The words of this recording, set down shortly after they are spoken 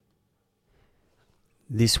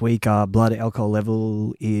This week, our blood alcohol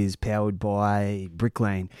level is powered by Brick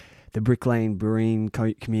Lane. The Brick Lane brewing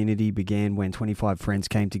community began when 25 friends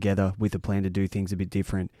came together with a plan to do things a bit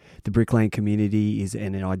different. The Brick Lane community is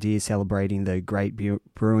an idea celebrating the great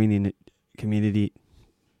brewing in community.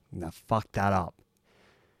 No, fuck that up.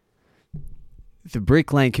 The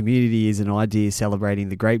Brick Lane community is an idea celebrating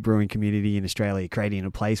the great brewing community in Australia, creating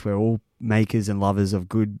a place where all makers and lovers of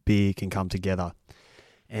good beer can come together.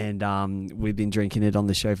 And we've been drinking it on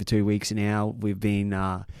the show for 2 weeks now. We've been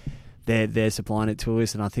they're supplying it to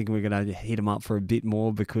us, and I think we're going to hit them up for a bit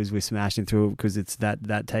more because we're smashing through it because it's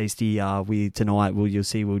that tasty. Tonight you'll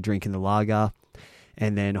see we're drinking the lager,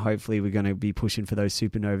 and then hopefully we're going to be pushing for those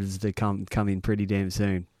supernovas to come in pretty damn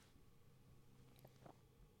soon.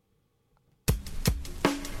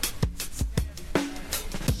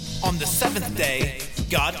 On the seventh day,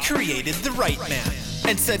 God created the right man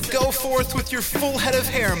and said, "Go forth with your full head of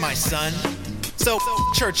hair, my son." So,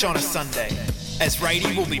 church on a Sunday, as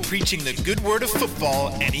Righty will be preaching the good word of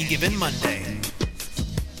football any given Monday.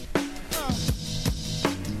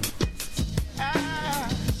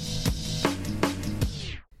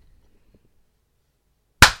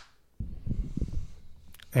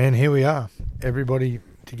 And here we are, everybody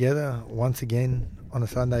together once again on a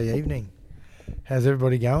Sunday evening. How's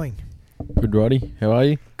everybody going? Good, Roddy. How are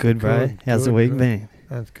you? Good, bro. How's the week been?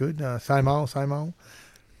 That's good. Same old.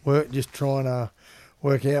 Just trying to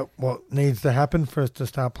work out what needs to happen for us to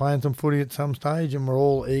start playing some footy at some stage, and we're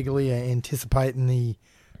all eagerly anticipating the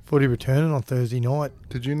footy returning on Thursday night.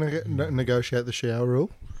 Did you negotiate the shower rule?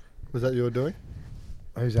 Was that you were doing?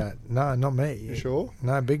 Who's that? No, not me. You sure?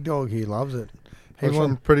 No, Big Dog here loves it.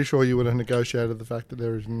 I'm pretty sure you would have negotiated the fact that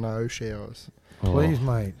there is no showers. Please,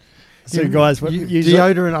 mate. So, guys,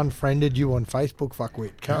 Deodorant unfriended you on Facebook,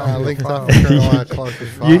 fuckwit. Linked up for close as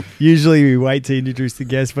fuck. Usually we wait to introduce the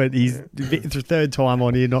guest, but he's the third time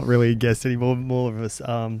on here, not really a guest anymore, more of us.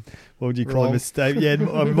 What would you call him? Yeah,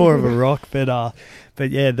 more of a rock. But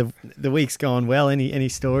yeah, the week's gone well. Any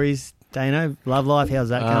stories, Dano? Love life, how's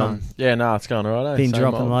that going? Yeah, no, it's going all right. Been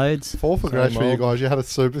dropping loads. Fall for grace for you guys. You had a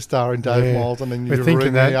superstar in Dave Miles, and then you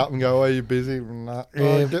ring me up and go, "Are you busy?" Nah.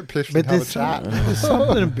 Get pissed and have a chat. There's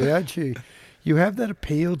something about you. You have that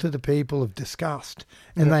appeal to the people of disgust,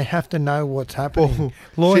 and they have to know what's happening.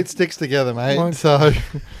 Shit sticks together, mate. So, a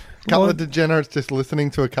couple of degenerates just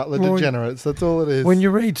listening to a couple of degenerates. That's all it is. When you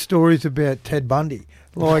read stories about Ted Bundy,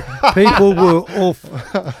 like people were off.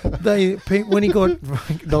 When he got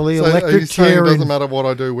the electric chair, it doesn't matter what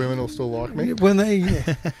I do, women will still like me.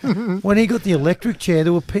 When he got the electric chair,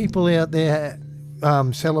 there were people out there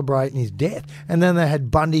celebrating his death, and then they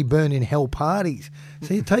had Bundy burn in hell parties.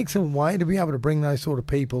 So it takes some way to be able to bring those sort of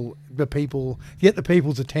people, get the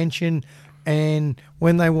people's attention, and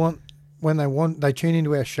when they tune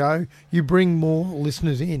into our show, you bring more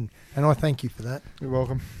listeners in, and I thank you for that. You're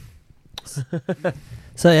welcome.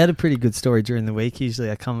 So I had a pretty good story during the week.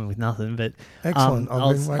 Usually I come in with nothing, but excellent. I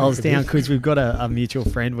was down because we've got a mutual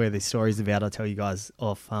friend where this story's about. I'll tell you guys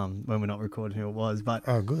off when we're not recording who it was. But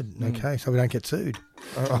good. Okay, so we don't get sued.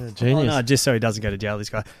 Genius. No, just so he doesn't go to jail, this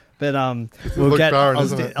guy. But I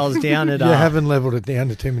was down at... you haven't levelled it down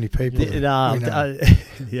to too many people.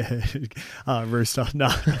 Rooster, no.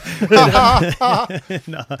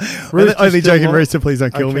 No. Only joking, Rooster, please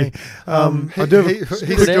don't kill me.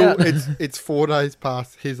 It's 4 days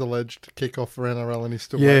past his alleged kickoff for NRL, and he's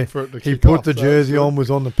still waiting for it to kick off. He put the jersey on,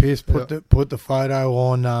 was on the piss, put the photo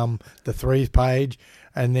on the Threes page,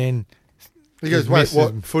 and then... He goes, "Wait,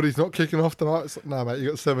 what? Footy's not kicking off tonight?" It's like, "No, mate, you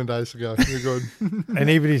got 7 days to go. You're good." And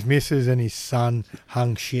even his missus and his son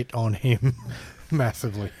hung shit on him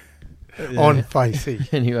massively on Facey.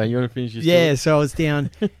 Anyway, you want to finish your story? Yeah, so I was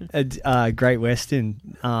down at Great Western,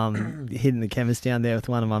 hitting the chemist down there with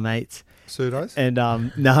one of my mates. Pseudos? And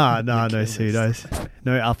no pseudos,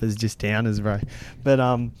 no uppers, just downers, bro. But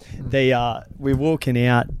we're walking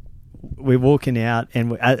out. And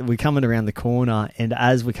we're coming around the corner, and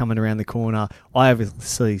as we're coming around the corner, I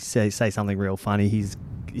obviously say something real funny. He's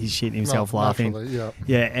shitting himself laughing.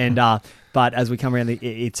 And but as we come around,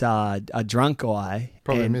 it's a drunk guy.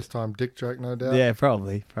 Probably a mistimed dick joke, no doubt. Yeah,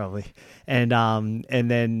 probably. And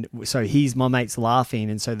then so my mate's laughing,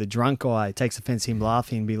 and so the drunk guy takes offence to him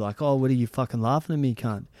laughing and be like, "Oh, what are you fucking laughing at me,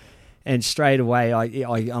 cunt?" And straight away,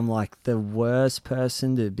 I'm like, the worst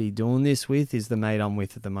person to be doing this with is the mate I'm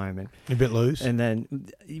with at the moment. A bit loose. And then,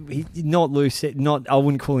 not loose, I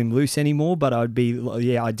wouldn't call him loose anymore, but I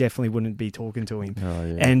definitely wouldn't be talking to him. Oh,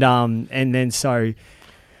 yeah. And then so...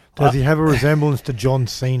 Does he have a resemblance to John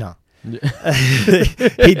Cena?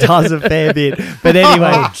 He does a fair bit. But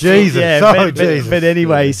anyway, Jesus. But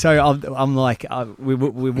anyway, so I'm like,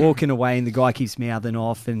 we're walking away, and the guy keeps mouthing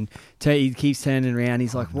off, and he keeps turning around.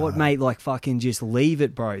 He's like, "What, mate? Like, fucking just leave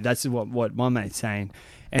it, bro." That's what my mate's saying.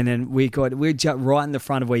 And then we're just right in the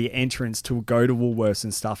front of where your entrance to go to Woolworths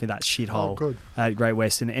and stuff in that shithole at Great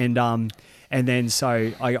Western. And then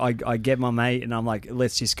so I get my mate and I'm like,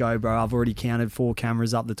 let's just go, bro. I've already counted 4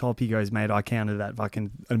 cameras up the top. He goes, mate, I counted that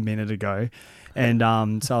fucking a minute ago.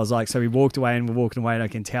 And so I was like, so we walked away and we're walking away and I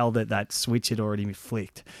can tell that switch had already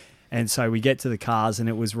flicked. And so we get to the cars and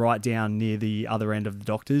it was right down near the other end of the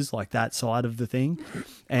doctors, like that side of the thing.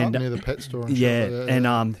 And near the pet store. And yeah. Shit, and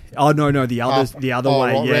the other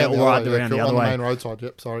way. Right around the other way. On the main roadside,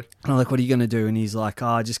 yep, sorry. And I'm like, what are you going to do? And he's like,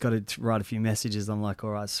 I just got to write a few messages. I'm like,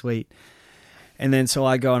 all right, sweet. And then so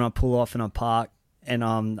I go and I pull off and I park and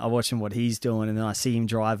I watch him what he's doing. And then I see him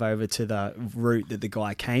drive over to the route that the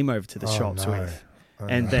guy came over to the shops with.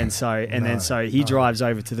 And then so he drives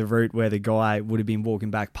over to the route where the guy would have been walking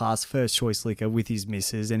back past First Choice Liquor with his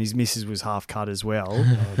missus, and his missus was half cut as well.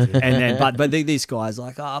 And then but this guy's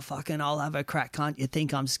like, oh fucking, I'll have a crack, cunt. You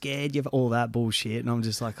think I'm scared? You've all that bullshit, and I'm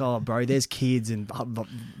just like, oh bro, there's kids and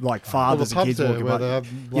like fathers and kids walking where by. They have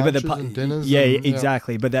lunches and dinners.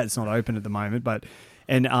 Exactly. But that's not open at the moment. But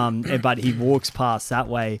he walks past that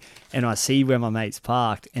way, and I see where my mate's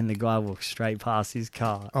parked, and the guy walks straight past his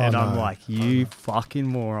car, I'm like, you fucking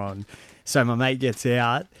moron. So my mate gets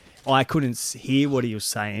out. I couldn't hear what he was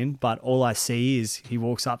saying, but all I see is he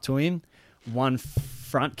walks up to him, one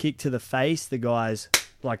front kick to the face. The guy's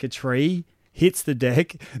like a tree. Hits the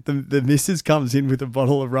deck. The missus comes in with a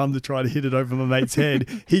bottle of rum to try to hit it over my mate's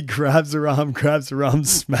head. He grabs the rum,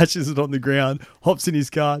 smashes it on the ground, hops in his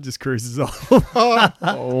car, just cruises off.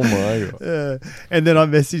 Oh my God. And then I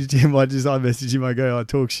messaged him. I go, I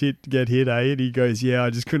talk shit, get hit, eh? And he goes, yeah, I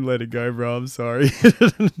just couldn't let it go, bro. I'm sorry.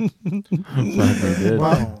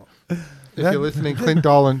 Well, if you're listening, Clint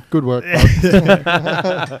Dolan, good work,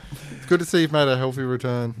 bud. It's good to see you've made a healthy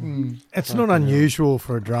return. It's not unusual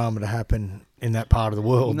for a drama to happen in that part of the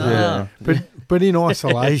world. No. But in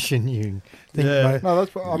isolation, you think, mate, no,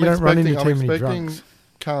 that's what I'm expecting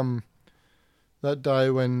come that day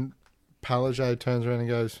when Palage turns around and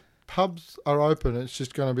goes, pubs are open. It's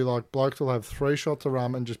just going to be like blokes will have 3 shots of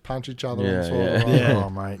rum and just punch each other. Oh,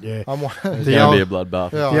 mate, yeah. It's going to be a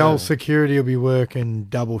bloodbath. The old security will be working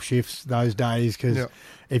double shifts those days because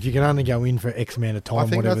if you can only go in for X amount of time,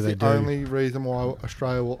 whatever they do. I think that's the only reason why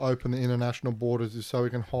Australia will open the international borders is so we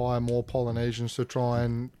can hire more Polynesians to try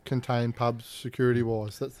and contain pubs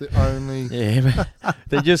security-wise. That's the only... Yeah, but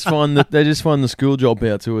they just find the school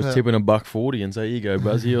dropouts who was tipping $1.40 and say, here you go,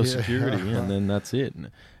 Buzzy, your security, and then that's it.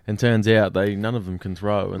 And turns out none of them can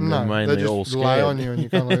throw, and they're mainly all scared. Lay on you, and you're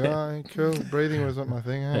kind of like, oh, cool. Breathing wasn't my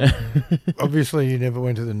thing. Eh? Obviously, you never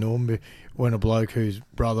went to the Norm when a bloke whose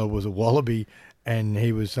brother was a wallaby, and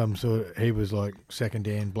he was like second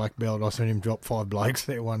Dan black belt. I seen him drop 5 blokes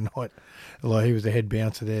there one night. Like he was the head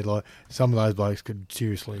bouncer there. Like some of those blokes could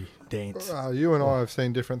seriously dance. You and I have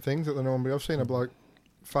seen different things at the Norm. I've seen a bloke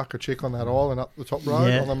fuck a chick on that island up the top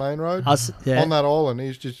road on the main road. On that island,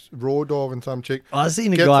 he's just raw dogging some chick. I've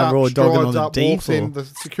seen a guy raw dogging on the walks in, the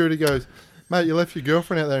security goes, mate, you left your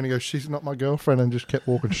girlfriend out there, and he goes, she's not my girlfriend, and just kept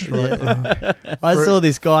walking straight. I saw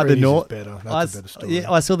this guy at the Norm. That's a better story.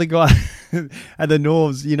 Yeah, I saw the guy at the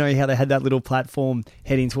Norms. You know how they had that little platform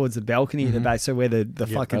heading towards the balcony at the back, so where the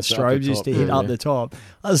fucking strobes used to hit up the top.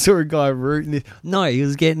 I saw a guy rooting it. No, he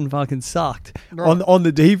was getting fucking sucked on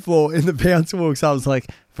the D floor, and the bouncer walks up. I was like,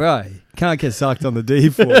 bro, you can't get sucked on the D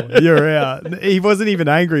floor. You're out. He wasn't even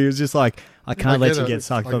angry. He was just like, I can't let you get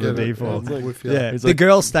sucked on the D floor. The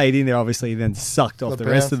girl stayed in there, obviously, then sucked off the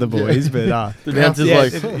rest of the boys. But the bouncer's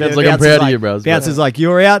like, I'm proud of you, bros. Bouncer's like,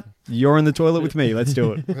 you're out. You're in the toilet with me. Let's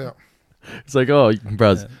do it. It's like, oh,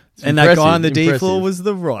 bros. And that guy on the D floor was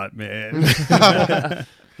the right man.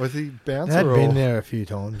 Was he bouncing? I'd been there a few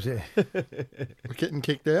times, yeah. We're getting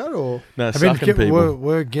kicked out, or? No, sucking people.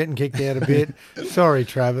 We're getting kicked out a bit. Sorry,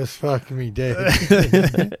 Travis. Fuck me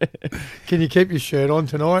dead. Can you keep your shirt on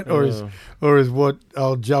tonight, or is what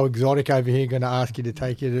old Joe Exotic over here going to ask you to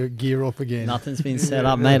take your gear off again? Nothing's been set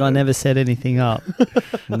up, mate. I never set anything up.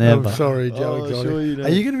 Never. I'm sorry, Joe Exotic. Sure Are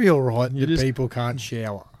you going to be all right that people can't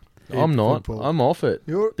shower? I'm not. Football. I'm off it.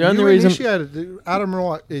 The only reason Adam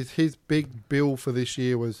Wright is his big bill for this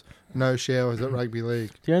year was no showers at rugby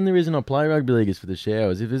league. The only reason I play rugby league is for the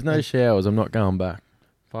showers. If there's no showers, I'm not going back.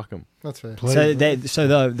 Fuck them. That's fair.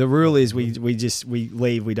 So the rule is we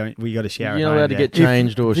leave. We got to shower. You're not allowed to get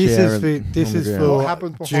changed or shower. This is for what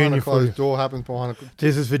happens behind a closed door happens behind a.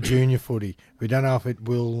 This is for junior footy. We don't know if it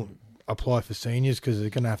will apply for seniors because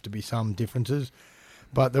there's going to have to be some differences.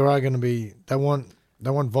 But there are going to be they want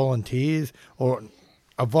volunteers or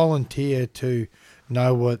a volunteer to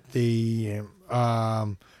know what the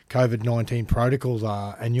COVID-19 protocols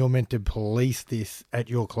are, and you're meant to police this at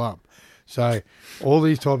your club. So all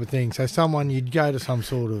these type of things. So you'd go to some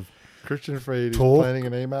sort of Christian Freed is planning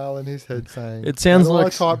an email in his head saying, "It sounds like I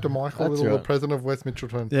typed to Michael Little, right. the president of West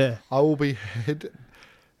Mitchelton. Yeah. I will be head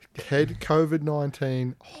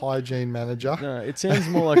COVID-19 hygiene manager." No, it sounds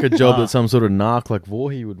more like a job that some sort of narc like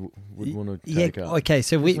Voorhees would want to take up. Okay,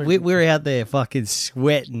 so we're out there fucking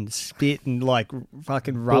sweating, spitting, like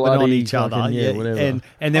fucking rubbing on Bloody each other, fucking, yeah, whatever.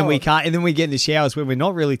 and then we can't, and then we get in the showers where we're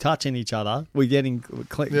not really touching each other. We're getting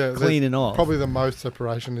cleaning off. Probably the most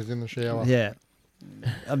separation is in the shower. Yeah.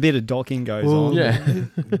 A bit of docking goes on. Yeah.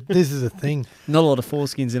 This is a thing. Not a lot of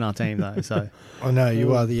foreskins in our team though. So I know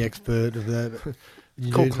you are the expert of that.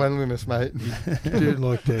 You Called cleanliness, mate. You do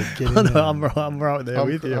like to get in no, there. I'm right there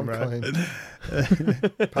with you, I'm bro. clean.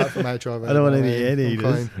 Apart from HIV. I don't want any I'm anteaters.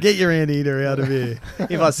 clean. Get your anteater out of here.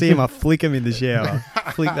 If I see him, I flick him in the shower.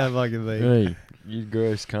 Flick that fucking thing. Hey, you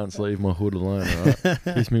gross can't leave my hood alone, alright?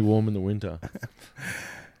 Keeps me warm in the winter.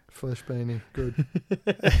 Flesh beanie, good.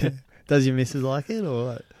 Does your missus like it or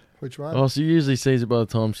what? Which one? Oh, so you usually sees it by the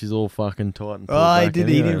time she's all fucking tight and pulled Oh, he back didn't.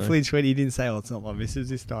 He anyway. didn't flinch when he didn't say, "Oh, it's not my missus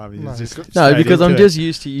this time." He No, was just he's got- No, straight because into I'm it. just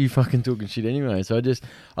used to you fucking talking shit anyway. So I don't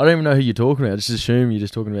even know who you're talking about. I just assume you're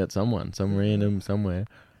just talking about someone, some random somewhere.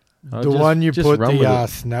 The one you put run the with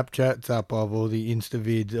it. Snapchats up of, or the Insta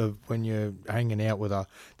vids of when you're hanging out with her.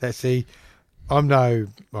 I'm no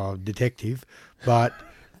detective, but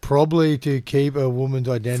probably to keep a woman's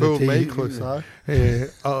identity. Fool me, Clouseau. Yeah,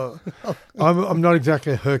 I'm not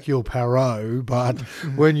exactly Hercule Poirot, but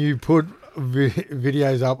when you put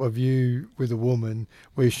videos up of you with a woman,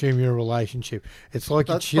 we assume you're in a relationship. It's like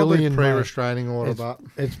That's your probably Chilean mate. pre-restraining order, but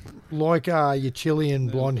It's like your Chilean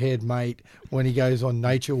blonde-haired mate when he goes on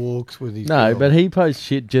nature walks with his No, girl. but he posts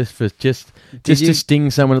shit just you- to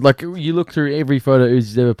sting someone. Like you look through every photo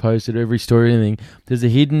he's ever posted, every story, anything. There's a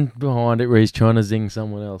hidden behind it where he's trying to zing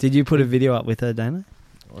someone else. Did you put a video up with her, Dana?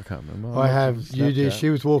 I can't remember. I have. You did. She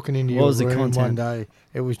was walking into What your was the room one content? day.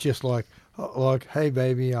 It was just like, hey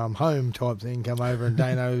baby, I'm home type thing. Come over, and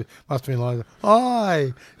Dano must have been like,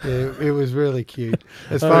 hi. Yeah, it was really cute.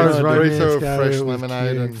 As far as right, romance burrito of goes, fresh it was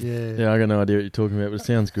lemonade cute. and- Yeah. Yeah, I got no idea what you're talking about, but it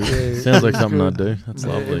sounds good. Yeah, Sounds like it was something I'd good. do. That's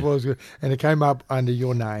Yeah, lovely. It was good, and it came up under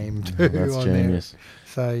your name too. That's on there. genius.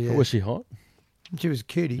 So yeah, Was she hot? she was a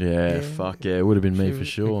cutie. Yeah, fuck yeah. It would have been me She for was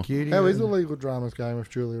a sure. cutie, how is the and- legal dramas game with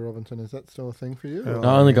Julia Robinson? Is that still a thing for you? Oh. or- No,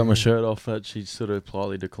 I only got yeah. my shirt off. That she sort of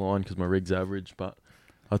politely declined because my rig's average. But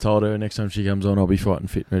I told her next time she comes on, I'll be fighting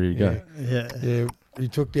fit, ready to go. Yeah. Yeah, he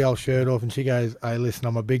took the old shirt off, and she goes, "Hey, listen,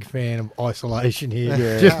 I'm a big fan of isolation here.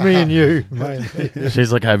 Yeah. Just me and you, mate."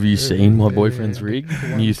 She's like, "Have you seen my boyfriend's rig?"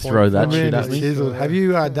 And you throw that I shit mean, at me. Chiseled. Have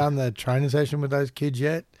you done the training session with those kids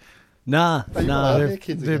yet? Nah, Are you nah. allowed they're- near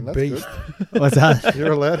kids they're again? That's beast. What's that? good.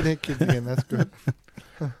 You're allowed near kids again. That's good.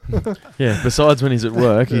 Yeah. Besides when he's at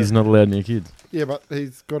work, he's not allowed near kids. Yeah, but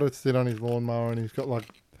he's got to sit on his lawnmower, and he's got like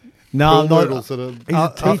No, I'm pool not. noodles that are. He's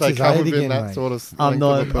a they teacher's come aide within again, that mate. sort of. I'm length of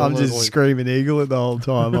not. the pool I'm just noodle. screaming eagle it the whole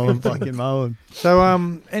time. I'm fucking mowing.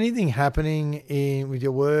 So, anything happening with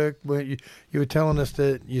your work? Where you were telling us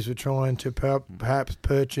that you were trying to perhaps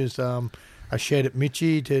purchase a shed at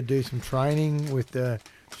Mitchie to do some training with the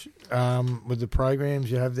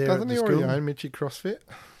programs you have there Doesn't at the he already school. own Mitchie CrossFit?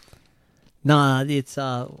 Nah, it's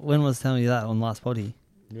when was I telling you that on last potty?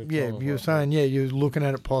 Yeah, you were saying you were looking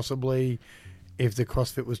at it possibly. If the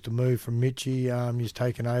CrossFit was to move from Mitchie, you're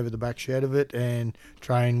taking over the back shed of it and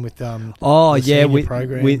train with Oh the yeah, senior with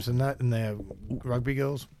programs and that, and the rugby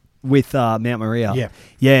girls. Mount Maria.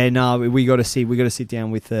 Yeah. No, we got to sit down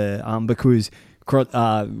with the because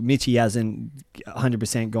Mitchie hasn't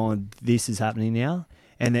 100% gone. This is happening now,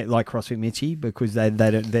 and that like CrossFit Mitchie because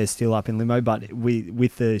they're still up in limbo. But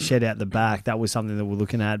with the shed out the back, that was something that we're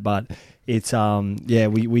looking at. But it's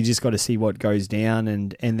we just got to see what goes down,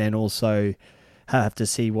 and then also have to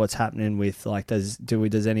see what's happening with like does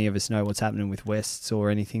any of us know what's happening with Wests or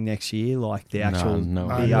anything next year, like the actual no.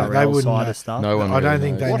 They BRL wouldn't side know. of stuff. No one I don't really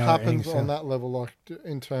think knows. they What know happens anything, on so- that level, like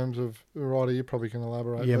in terms of Ryder? You probably can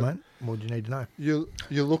elaborate. Yeah, but mate. What do you need to know? You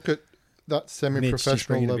look at that Mitch, just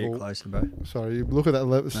semi-professional bring it a bit level. closer, bro. Sorry, you look at that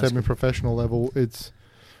good. semi-professional level. It's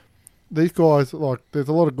these guys. Like, there's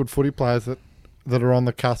a lot of good footy players that are on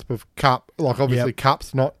the cusp of cup. Like, obviously, Yep.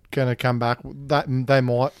 cup's not going to come back. That they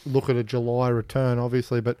might look at a July return,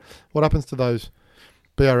 obviously. But what happens to those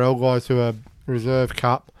BRL guys who are reserve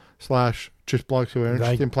cup / just blokes who are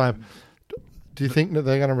interested in playing? Do you think that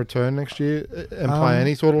they're going to return next year and play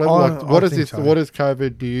any sort of level? What does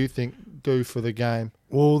COVID, do you think, do for the game?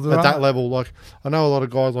 Well, at that level, like I know a lot of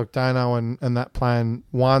guys like Dano and that playing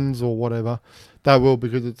ones or whatever, they will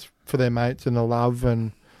because it's for their mates and the love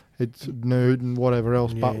and it's nude and whatever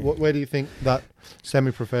else. Yeah. But where do you think that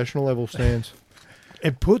semi-professional level stands?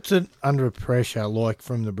 It puts it under pressure, like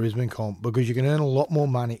from the Brisbane comp, because you can earn a lot more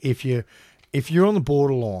money if you're on the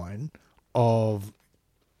borderline of,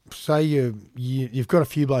 say you've got a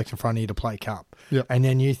few blokes in front of you to play cup, and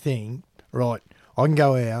then you think, right, I can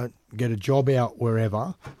go out, get a job out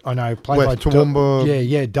wherever. I know play West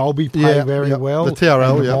Toowoomba. Dolby play very well. The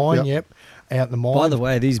TRL, out in the mine. By the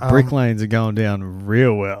way, these brick lanes are going down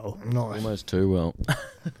real well. Nice. Almost too well.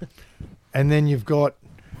 And then you've got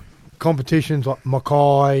competitions like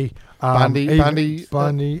Mackay, Bundy, and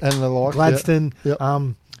the like, Gladstone.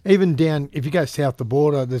 Even down, if you go south the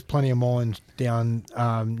border, there's plenty of mines down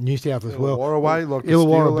New South as well. Illawarra like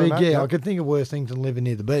Illawarra big, I could think of worse things than living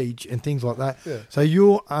near the beach and things like that. Yeah. So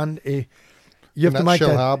you have to make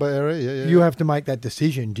Shell Harbour area. You have to make that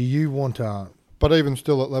decision. Do you want to? But even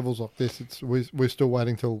still at levels like this, we're still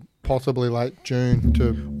waiting till possibly late June to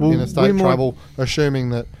interstate travel, assuming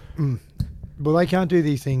that. Well, they can't do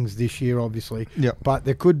these things this year, obviously. Yeah. But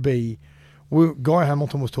there could be. Guy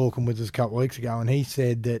Hamilton was talking with us a couple of weeks ago, and he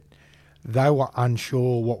said that they were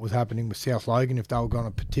unsure what was happening with South Logan, if they were going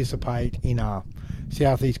to participate in a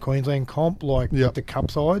South East Queensland comp with the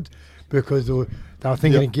cup sides, because they were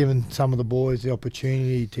thinking of giving some of the boys the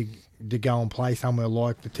opportunity to go and play somewhere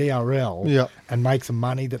like the TRL and make some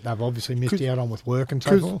money that they've obviously missed out on with work and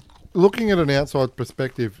so forth. Looking at an outside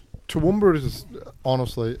perspective, Toowoomba is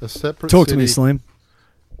honestly a separate Talk city. to me, Slim.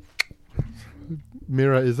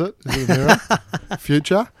 Mirror, is it? Is it a mirror?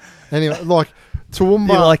 Future? Anyway, like,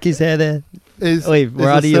 Toowoomba... You like his hair there?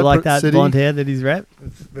 Rowdy, you like that blonde hair that he's wrapped?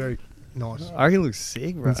 It's very nice. I reckon it looks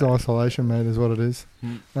sick, bro. It's isolation, mate, is what it is.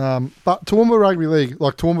 But Toowoomba Rugby League,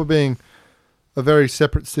 like Toowoomba being a very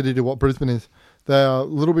separate city to what Brisbane is, they are a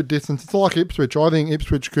little bit distant. It's like Ipswich. I think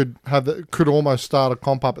Ipswich could almost start a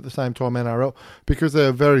comp up at the same time NRL because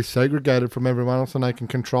they're very segregated from everyone else and they can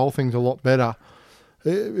control things a lot better.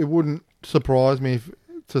 It wouldn't surprise me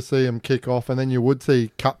to see them kick off, and then you would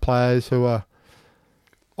see cup players who are...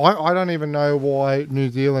 I don't even know why New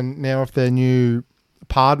Zealand, now if their new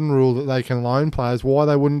pardon rule that they can loan players, why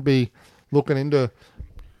they wouldn't be looking into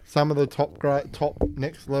some of the top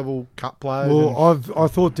next level cup players. Well, I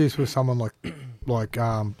thought this was someone like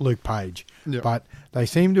Luke Page, but they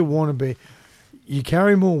seem to want to be... You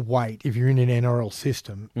carry more weight if you're in an NRL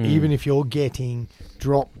system, even if you're getting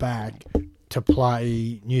dropped back to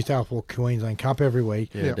play New South Wales Queensland Cup every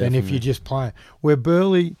week than if you're just playing. Where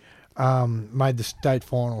Burleigh made the state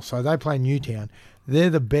final, so they play Newtown. They're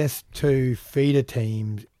the best two feeder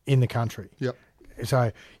teams in the country. Yep.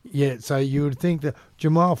 So you would think that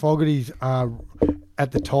Jamal Fogarty's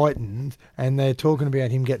at the Titans, and they're talking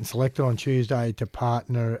about him getting selected on Tuesday to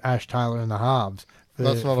partner Ash Taylor in the halves.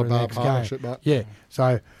 That's not a bad partnership, but yeah.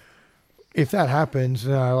 So if that happens,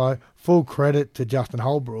 full credit to Justin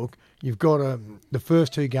Holbrook. You've got the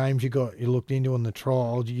first two games you looked into on the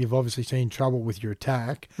trials. You've obviously seen trouble with your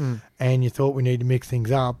attack, and you thought we need to mix things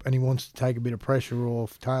up. And he wants to take a bit of pressure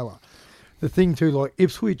off Taylor. The thing too, like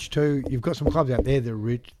Ipswich too, you've got some clubs out there that are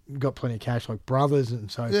rich, got plenty of cash, like Brothers and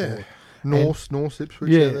so forth. North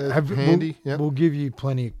Ipswich, handy. We'll give you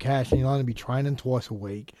plenty of cash, and you'll only be training twice a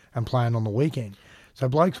week and playing on the weekend. So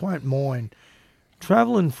blokes won't mind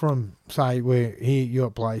travelling from, say, where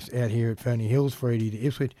you're place out here at Ferny Hills, Freedy, to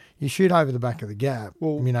Ipswich. You shoot over the back of the gap.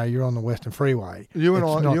 Well, you're on the Western Freeway. You and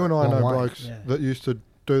I know blokes that used to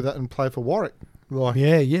do that and play for Warwick.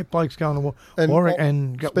 Blokes going to Warwick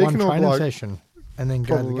and got one training session and then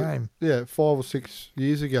go to the game. Yeah, 5 or 6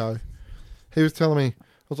 years ago, he was telling me, I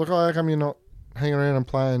was like, how come you're not hanging around and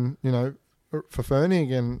playing, for Ferny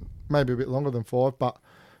again? Maybe a bit longer than 5, but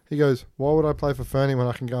he goes, why would I play for Ferny when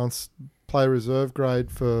I can go and play reserve grade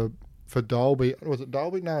for Dalby? Was it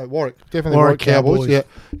Dalby? No, Warwick. Definitely Warwick Cowboys. Yeah.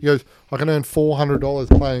 He goes, I can earn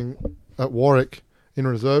 $400 playing at Warwick in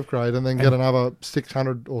reserve grade and then get another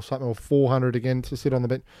 600 or something, or 400 again to sit on the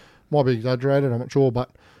bench. Might be exaggerated, I'm not sure,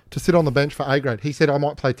 but to sit on the bench for A grade. He said I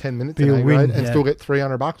might play 10 minutes in A grade and still get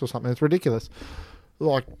 $300 or something. It's ridiculous.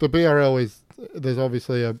 Like the BRL there's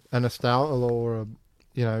obviously a nostalgia or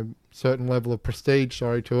a certain level of prestige,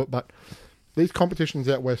 to it, but these competitions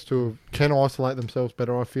out west too can isolate themselves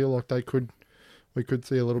better. I feel like we could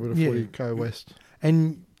see a little bit of footy go west.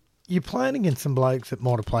 And you're playing against some blokes that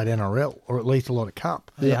might have played NRL or at least a lot of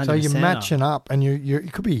cup. Yeah, so you're matching up, and you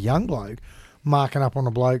could be a young bloke, marking up on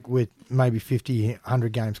a bloke with maybe 50,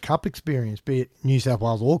 100 games cup experience, be it New South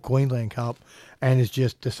Wales or Queensland Cup, and has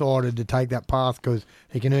just decided to take that path because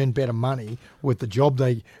he can earn better money with the job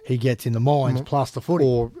he gets in the mines plus the footy.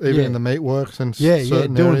 Or even in the meatworks and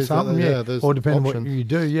doing areas something, or depending on what you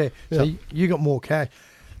do, Yeah. So you got more cash.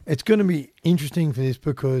 It's going to be interesting for this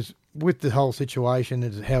because with the whole situation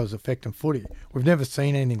and how it's affecting footy, we've never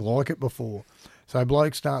seen anything like it before. So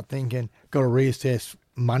blokes start thinking, got to reassess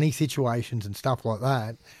money situations and stuff like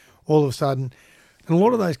that. All of a sudden, and a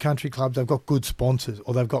lot of those country clubs, they've got good sponsors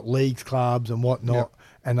or they've got leagues clubs and whatnot,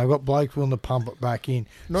 and they've got blokes willing to pump it back in.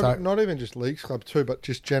 Not even just leagues clubs too, but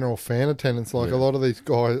just general fan attendance. Like a lot of these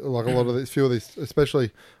guys, few of these,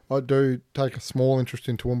 especially I do take a small interest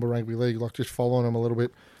in Toowoomba Rugby League, like just following them a little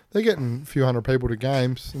bit. They're getting a few hundred people to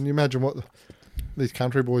games, and you imagine what these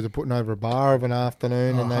country boys are putting over a bar of an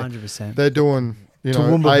afternoon, and 100%. They're doing,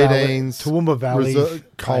 Toowoomba 18s, Toowoomba Valley,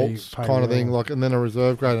 Colts kind of thing, like, and then a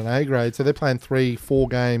reserve grade and A grade. So they're playing 3-4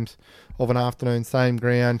 games of an afternoon, same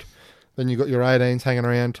ground. Then you got your 18s hanging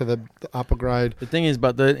around to the upper grade. The thing is,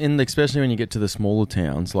 especially when you get to the smaller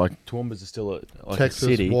towns, like Toowoomba's is still Texas, a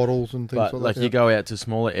city, Wattles and things but like that. You go out to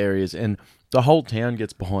smaller areas and the whole town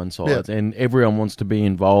gets behind sides, and everyone wants to be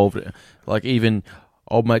involved. Like even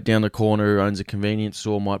old mate down the corner who owns a convenience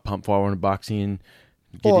store might pump $500 in,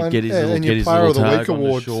 get his little tag on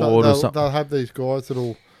the short or something. They'll have these guys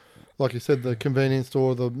that'll, like you said, the convenience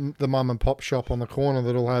store, the mum and pop shop on the corner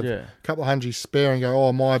that'll have a couple of hundreds spare and go,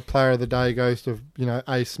 oh, my player of the day goes to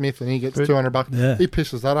A. Smith and he gets $200. Yeah. He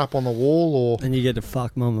pisses that up on the wall, and you get to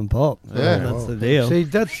fuck mum and pop. Yeah. That's the deal. See,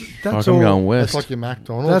 that's I'm all. going west. That's like your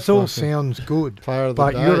McDonald's. That all sounds good, player of the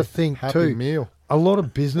but day, you got to think happy too. Meal. A lot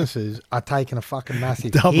of businesses are taking a fucking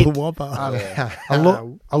massive Double hit. whopper.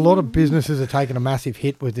 A lot of businesses are taking a massive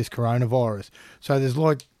hit with this coronavirus. So there's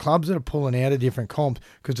like clubs that are pulling out of different comps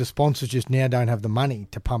because the sponsors just now don't have the money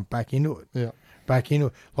to pump back into it. Yeah, back into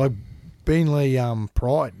it. Like Beanley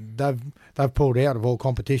Pride, they've pulled out of all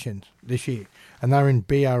competitions this year, and they're in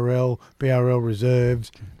BRL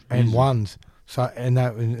reserves and ones. So and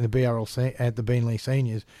that in the BRL at the Beanley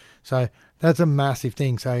seniors. So that's a massive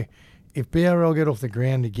thing. So if BRL get off the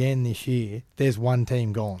ground again this year, there's one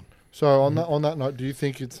team gone. So on that note, do you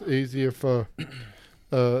think it's easier for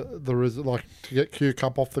to get Q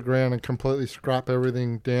Cup off the ground and completely scrap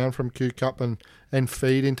everything down from Q Cup and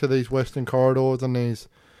feed into these western corridors and these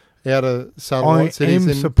outer satellite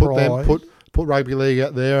cities and put rugby league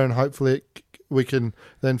out there and hopefully we can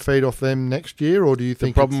then feed off them next year? Or do you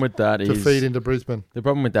think the problem with that to feed into Brisbane? The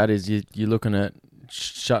problem with that is you're looking at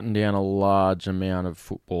shutting down a large amount of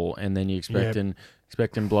football, and then you're expecting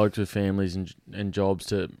blokes with families and jobs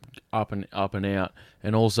to up and out,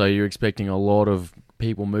 and also you're expecting a lot of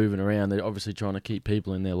people moving around. They're obviously trying to keep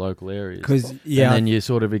people in their local areas, and then you're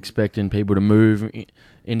sort of expecting people to move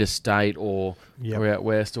into state or out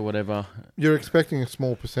west or whatever. You're expecting a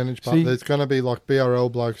small percentage, but there's going to be like BRL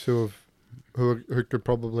blokes who could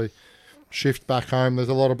probably shift back home. There's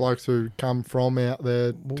a lot of blokes who come from out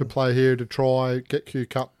there to play here to try get Q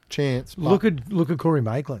Cup chance. Look at Corey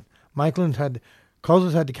Maitland. Maitland's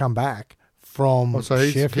Cos's had to come back from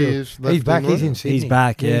Sheffield. He's back. He's in Sydney. He's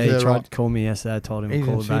back. Yeah, he tried to call me yesterday. I told him to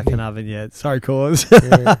call back and haven't yet. Sorry, Cause.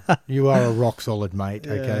 You are a rock solid mate.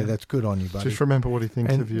 Okay, that's good on you, buddy. Just remember what he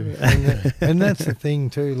thinks of you. And that's the thing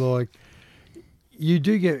too. Like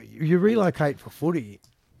you relocate for footy.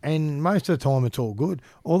 And most of the time, it's all good.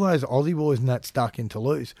 All those Aussie boys and that stuck in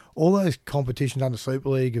Toulouse, all those competitions under Super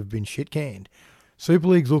League have been shit canned. Super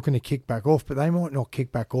League's looking to kick back off, but they might not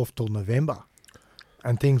kick back off till November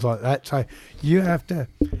and things like that. So you have to.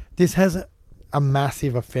 This has a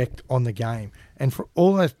massive effect on the game. And for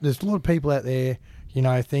all those, there's a lot of people out there,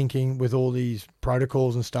 thinking with all these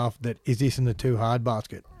protocols and stuff that is this in the too hard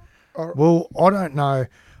basket? Well, I don't know.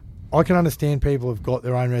 I can understand people have got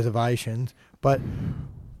their own reservations, but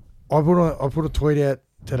I put a tweet out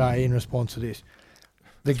today in response to this.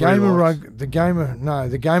 The game of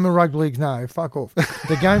rugby league. No, fuck off.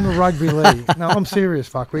 The game of rugby league. No, I'm serious,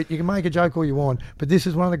 fuckwit. You can make a joke all you want, but this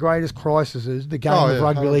is one of the greatest crises the game of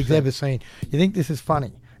rugby 100%. League's ever seen. You think this is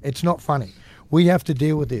funny? It's not funny. We have to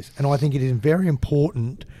deal with this, and I think it is very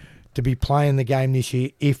important to be playing the game this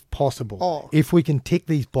year, if possible. If we can tick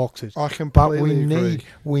these boxes. I completely agree.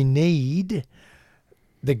 We need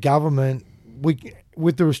the government.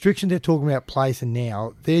 With the restrictions they're talking about placing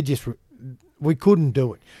now, we couldn't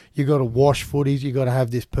do it. You got to wash footies. You got to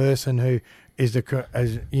have this person who is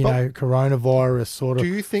coronavirus sort of. Do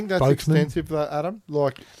you think that's spokesman. extensive, though, Adam?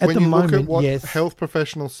 Like at when the you moment, look at what yes. health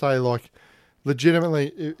professionals say, like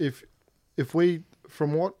legitimately, if we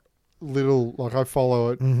from what little I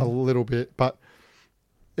follow it a little bit, but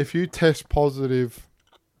if you test positive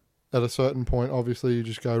at a certain point, obviously you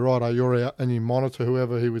just go, righto, you're out, and you monitor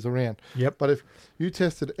whoever he was around. Yep. But if you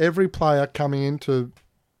tested every player coming into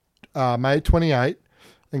May 28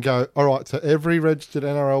 and go, all right, so every registered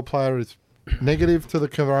NRL player is negative to the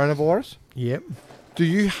coronavirus, Yep. do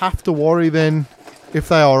you have to worry then if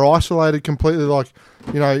they are isolated completely, like,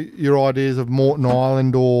 you know, your ideas of Moreton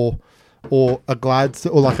Island or a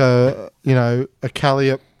Gladstone, or like a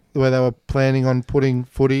Calliop where they were planning on putting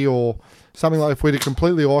footy, or something like, if we'd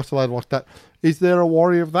completely isolated like that, is there a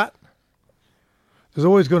worry of that? There's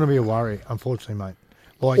always going to be a worry, unfortunately, mate.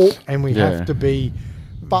 And we have to be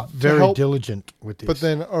very diligent with this. But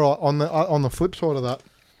then, all right, on the flip side of that,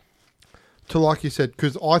 to, like you said,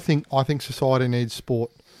 because I think society needs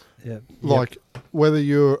sport. Yeah. Like, whether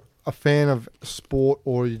you're a fan of sport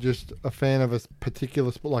or you're just a fan of a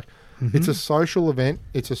particular sport, like, it's a social event.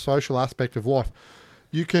 It's a social aspect of life.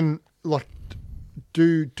 You can, like,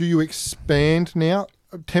 do you expand now,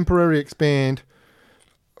 temporarily expand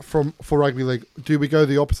for rugby league? Do we go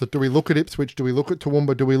the opposite? Do we look at Ipswich? Do we look at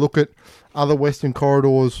Toowoomba? Do we look at other western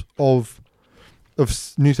corridors of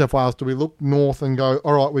New South Wales? Do we look north and go,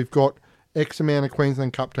 all right, we've got X amount of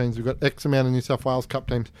Queensland Cup teams, we've got X amount of New South Wales Cup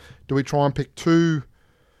teams. Do we try and pick 2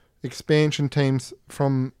 expansion teams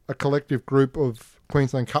from a collective group of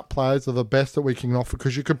Queensland Cup players are the best that we can offer?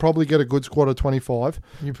 Because you could probably get a good squad of 25.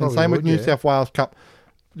 And same with New South Wales Cup.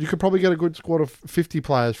 You could probably get a good squad of 50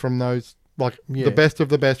 players from those, like the best of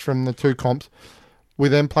the best from the 2 comps. We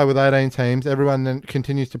then play with 18 teams. Everyone then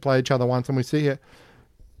continues to play each other once, and we see it.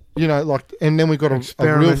 You know, like, and then we've got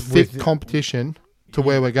a real thick competition to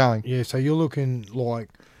where we're going. Yeah, so you're looking like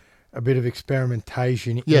a bit of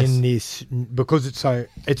experimentation in this, because it's a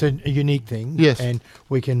unique thing. Yes. And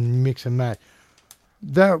we can mix and match.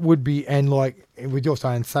 That would be, and like with your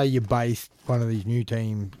saying, say you based one of these new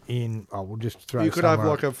teams in, we'll just throw. You could have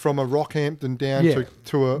like from a Rockhampton down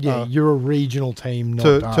to a you're a regional team,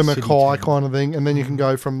 not to Mackay kind of thing, and then you can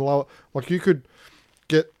go from lower. Like, you could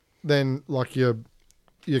get then like your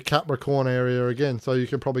Capricorn area again, so you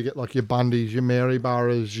can probably get like your Bundys, your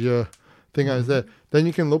Maryboroughs, your thingos there. Then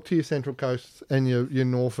you can look to your Central Coast and your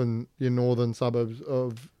northern suburbs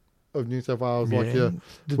of New South Wales, like and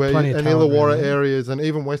Illawarra areas, and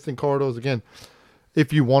even Western Corridors again,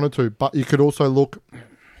 if you wanted to. But you could also look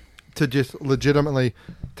to just legitimately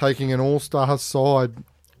taking an all-star side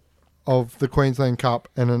of the Queensland Cup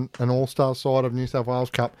and an all-star side of New South Wales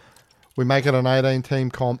Cup. We make it an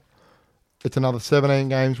 18-team comp. It's another 17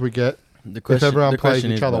 games we get. If everyone plays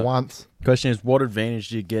each other once. The question is, what advantage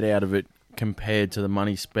do you get out of it compared to the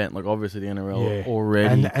money spent? Like, obviously the NRL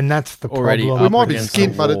already, and that's the problem. We might be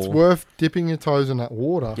skint, but it's worth dipping your toes in that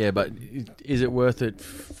water. Yeah, but is it worth it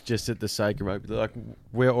just at the sake of rugby? Like,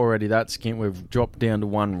 we're already that skint. We've dropped down to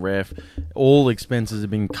 1 ref. All expenses have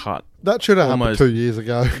been cut. That should have happened 2 years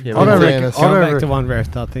ago. Yeah, I don't reckon to 1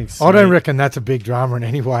 ref. I think. I don't reckon that's a big drama in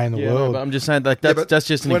any way in the world. But I'm just saying, like, that's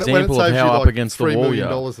just an example of how up against the wall you are. $3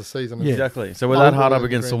 million a season. Yeah. Exactly. So we're that hard up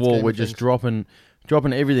against the wall. We're just dropping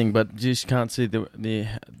everything, but just can't see the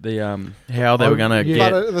how they were going to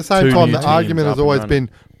get. But at the same time, the argument has always been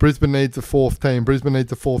Brisbane needs a 4th team. Brisbane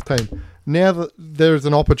needs a 4th team. Now that there is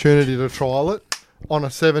an opportunity to trial it on a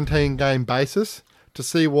 17-game basis to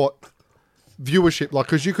see what viewership, like,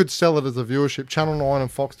 because you could sell it as a viewership. Channel 9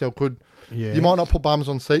 and Foxtel could. Yeah. You might not put bums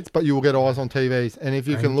on seats, but you will get eyes on TVs. And if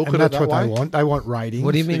you can look at it that way, that's what they want ratings.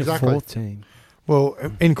 What do you mean a 4th team? Well,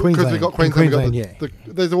 in Queensland, because we've got Queensland,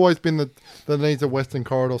 there's always been the needs of Western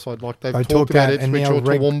Corridor side. Like, they've talked about Ipswich or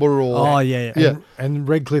Toowoomba and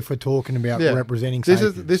Redcliffe are talking about representing. This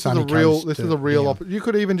is a real. You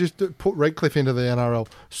could even just put Redcliffe into the NRL.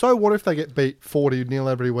 So what if they get beat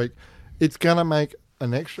 40-0 every week? It's gonna make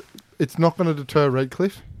an extra. It's not going to deter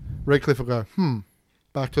Redcliffe. Redcliffe will go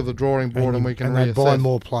back to the drawing board, and we can reassess. Buy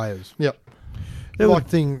more players. Yep.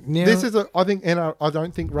 This is I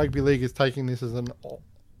don't think rugby league is taking this as an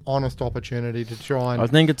honest opportunity to try and. I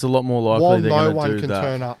think it's a lot more likely they're going to do that.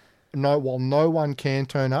 Turn up. While no one can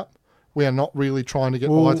turn up, we are not really trying to get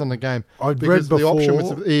eyes on the game. Because the option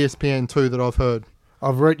was ESPN 2 that I've heard.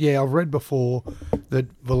 I've read before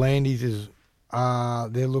that Volandis is.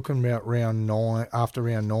 They're looking about round 9, after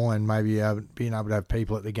round 9, maybe being able to have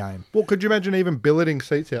people at the game. Well, could you imagine even billeting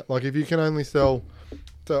seats out? Like, if you can only sell,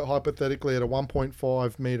 so hypothetically, at a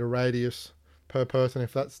 1.5 metre radius per person,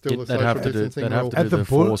 if that's still the social distancing rule. At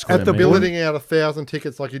the billeting out 1,000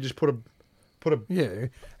 tickets, like, you just put an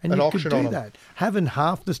and you could do that. Having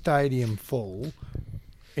half the stadium full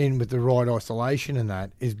in with the right isolation and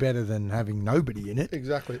that is better than having nobody in it.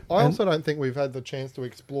 Exactly. I also don't think we've had the chance to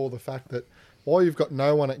explore the fact that While you've got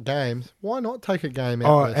no one at games, why not take a game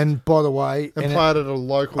out west? And by the way... And play it at a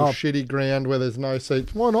local shitty ground where there's no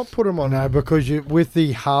seats. Why not put them on? No, because with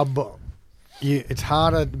the hub, it's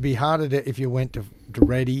harder if you went to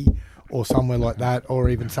Reddy or somewhere like that, or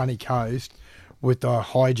even Sunny Coast, with the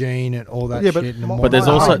hygiene and all that shit. But there's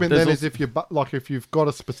also... if you've got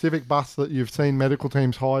a specific bus that you've seen medical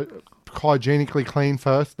teams hygienically clean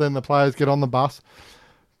first, then the players get on the bus...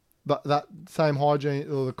 That same hygiene,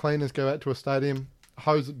 or the cleaners go out to a stadium,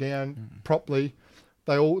 hose it down properly.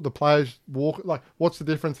 The players walk. Like, what's the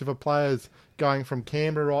difference if a player's going from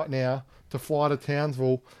Canberra right now to fly to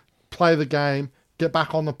Townsville, play the game, get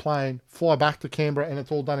back on the plane, fly back to Canberra, and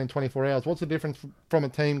it's all done in 24 hours? What's the difference from a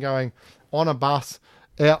team going on a bus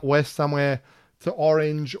out west somewhere to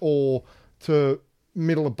Orange or to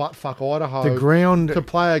middle of buttfuck Idaho, the ground to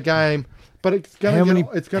play a game? But it's going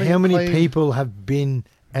to how many people have been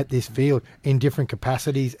at this field in different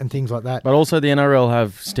capacities and things like that. But also the NRL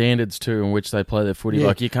have standards too in which they play their footy. Yeah.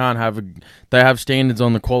 Like you can't have they have standards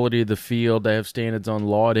on the quality of the field, they have standards on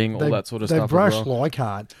lighting, all that sort of stuff. They brush as well.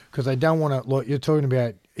 Leichhardt because they don't want to, like you're talking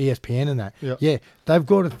about ESPN and that. Yeah. Yeah, they've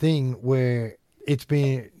got a thing where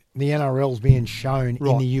the NRL's being shown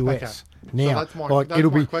in the US. Okay. Now, so that's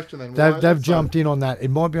my question then. They've jumped in on that.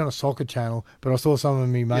 It might be on a soccer channel, but I saw some of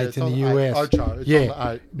my mates in the US. Ocho. It's on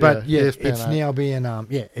the 8. But ESPN it's 8. now being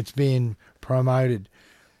it's being promoted.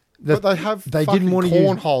 But they have didn't want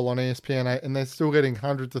cornhole on ESPN 8, and they're still getting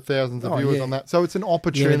hundreds of thousands of viewers on that. So it's an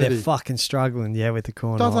opportunity. Yeah, they're fucking struggling. with the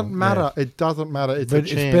cornhole. Doesn't matter. Yeah. It doesn't matter. It's a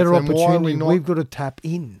chance. It's better opportunity. We've got to tap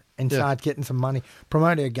in and start getting some money,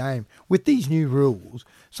 promote our game with these new rules.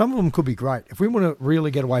 Some of them could be great. If we want to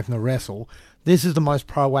really get away from the wrestle, this is the most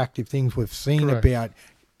proactive things we've seen about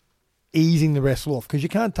easing the wrestle off, because you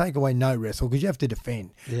can't take away no wrestle because you have to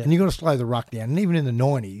defend and you've got to slow the ruck down. And even in the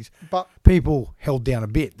 90s, people held down a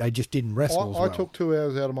bit. They just didn't wrestle I took 2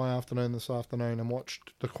 hours out of my afternoon this afternoon and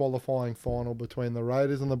watched the qualifying final between the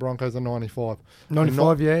Raiders and the Broncos in 95.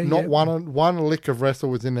 95, Not one lick of wrestle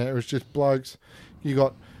was in there. It was just blokes. You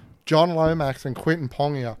got John Lomax and Quinton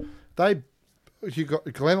Pongia. You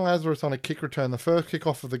got Glenn Lazarus on a kick return, the first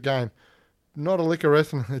kick-off of the game. Not a lick of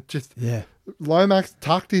wrestling. It just Lomax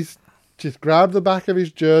just grabbed the back of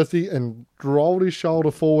his jersey and rolled his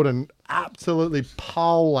shoulder forward and absolutely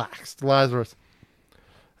poleaxed Lazarus.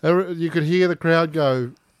 You could hear the crowd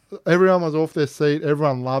go. Everyone was off their seat.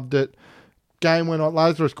 Everyone loved it. Game went on.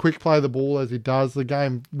 Lazarus quick play the ball as he does. The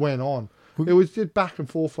game went on. It was just back and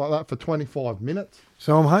forth like that for 25 minutes.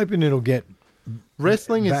 So I'm hoping it'll get...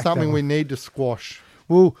 Wrestling is something we need to squash.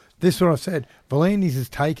 Well, this is what I said. Volandis has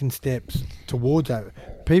taken steps towards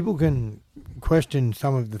that. People can question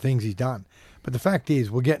some of the things he's done, but the fact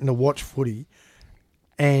is we're getting to watch footy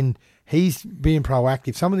and he's being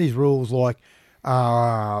proactive. Some of these rules, like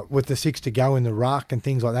with the 6 to go in the ruck and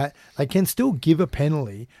things like that, they can still give a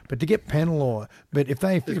penalty, but to get penalised. But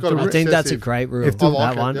I think that's a great rule.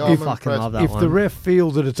 I fucking love that one. If the ref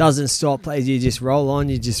feels that it doesn't stop plays, you just roll on,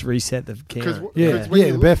 you just reset the count.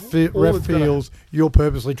 The ref feels you're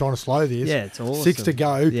purposely trying to slow this. Yeah, it's awesome. 6 to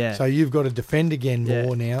go, so you've got to defend again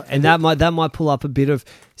more now. And that might pull up a bit of...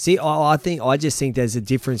 See, I just think there's a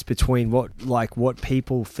difference between what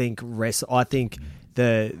people think wrestle. I think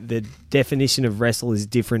the definition of wrestle is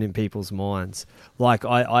different in people's minds. Like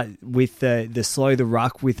I with the slow the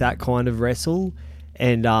ruck with that kind of wrestle,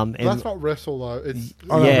 and that's not wrestle though. It's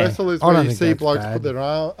wrestle is where you see blokes put their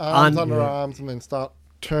arms under arms and then start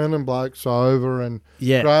turning blokes over and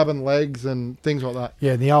grabbing legs and things like that.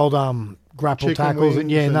 Yeah, the old grapple chicken tackles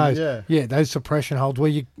and those suppression holds where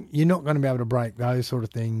you're not going to be able to break those sort of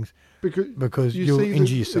things. Because you'll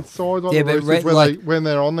injure yourself. It's sides on the roosters when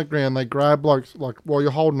they're on the ground, they grab blokes while you're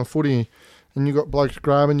holding a footy, and you got blokes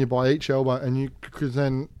grabbing you by each elbow, and because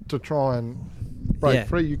then to try and break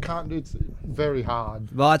free, you can't. It's very hard.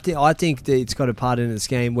 But I think that it's got a part in this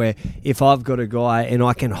game where if I've got a guy and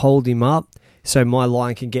I can hold him up, so my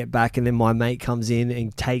line can get back, and then my mate comes in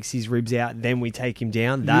and takes his ribs out, then we take him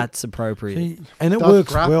down. That's appropriate. See, and it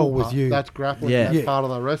works well with you. That's grappling. That's part of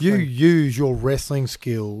the wrestling. You use your wrestling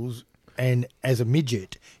skills. And as a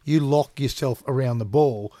midget, you lock yourself around the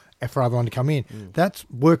ball for everyone to come in. That's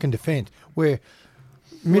work and defence. We're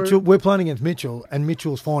playing against Mitchell, and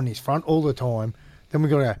Mitchell's finding his front all the time. Then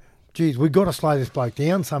we've got to slow this bloke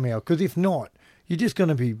down somehow, because if not, you're just going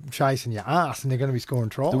to be chasing your ass and they're going to be scoring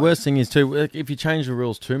tries. The worst thing is, too, if you change the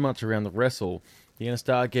rules too much around the wrestle, you're going to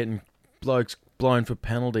start getting blokes blown for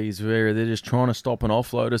penalties where they're just trying to stop an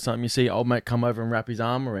offload or something. You see old mate come over and wrap his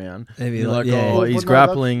arm around. Maybe he's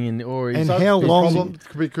grappling and how long?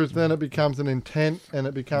 Because then it becomes an intent and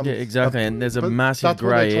it becomes exactly. And there's a massive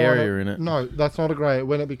grey area in it. No, that's not a grey.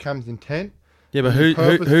 When it becomes intent, Yeah, but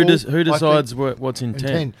who decides what's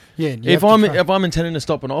intent? Yeah. If I'm intending to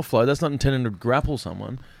stop an offload, that's not intending to grapple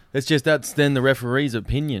someone. It's just that's then the referee's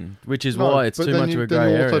opinion, which is why it's too much of a grey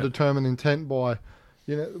area. Then you also determine intent by,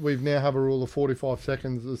 we've now have a rule of 45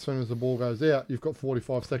 seconds. As soon as the ball goes out, you've got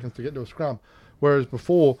 45 seconds to get to a scrum. Whereas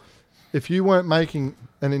before, if you weren't making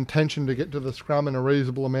an intention to get to the scrum in a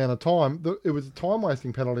reasonable amount of time, it was a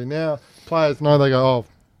time-wasting penalty. Now players know, they go, oh,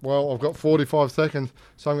 well, I've got 45 seconds,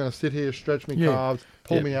 so I'm going to sit here, stretch my calves,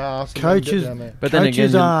 pull my ass, and coaches, get down there. But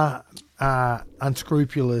coaches are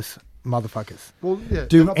unscrupulous motherfuckers. Well, yeah,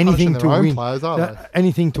 do anything to win. Players, are they?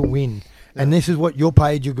 Anything to win. Yeah. And this is what you're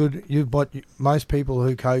paid. You're good. What most people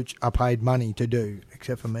who coach are paid money to do,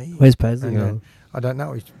 except for me. Where's Paisley going? I don't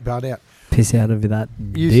know. He's bowed out. Piss out of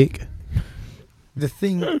that dick. The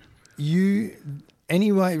thing,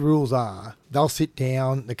 anyway, rules are, they'll sit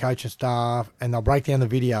down, the coach and staff, and they'll break down the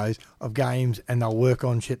videos of games and they'll work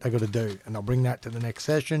on shit they've got to do. And they'll bring that to the next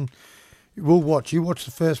session. You watch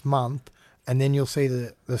the first month, and then you'll see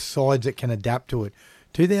the sides that can adapt to it.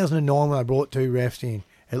 2009, when I brought 2 refs in,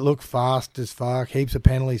 it looked fast as fuck, heaps of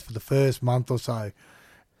penalties for the first month or so.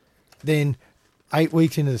 Then 8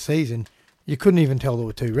 weeks into the season, you couldn't even tell there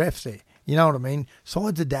were 2 refs there. You know what I mean?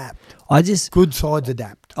 Sides adapt. Good sides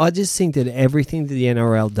adapt. I just think that everything that the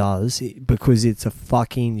NRL does, because it's a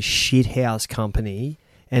fucking shithouse company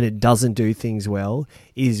and it doesn't do things well,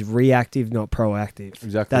 is reactive, not proactive.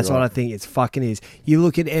 Exactly. That's what I think it's fucking is. You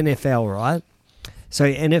look at NFL, right? So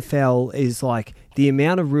NFL is like the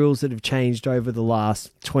amount of rules that have changed over the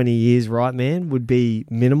last 20 years, right, man, would be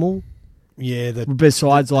minimal. Yeah.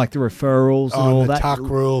 Besides like the referrals and all the that. tuck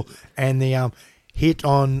rule and the hit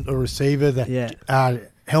on the receiver,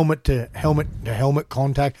 helmet to helmet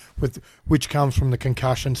contact, which comes from the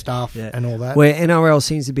concussion stuff and all that. Where NRL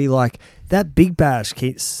seems to be like, that Big Bash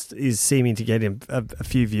is seeming to get him a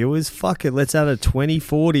few viewers. Fuck it, let's add a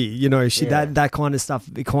 20-40, that kind of stuff.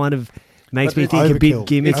 It kind of makes me think a bit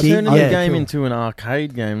gimmicky. It's turning the game into an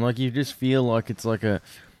arcade game. Like, you just feel like it's like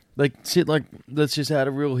let's just add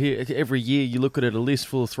a rule here. Every year you look at it, a list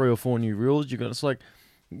full of 3 or 4 new rules. It's like,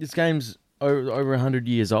 this game's over 100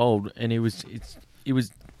 years old, and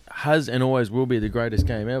it has and always will be the greatest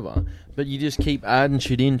game ever. But you just keep adding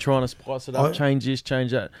shit in, trying to spice it up, change this,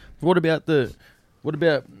 change that. What about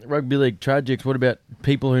rugby league tragics? What about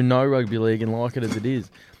people who know rugby league and like it as it is,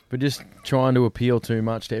 but just trying to appeal too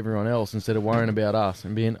much to everyone else instead of worrying about us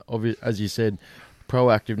and being, as you said,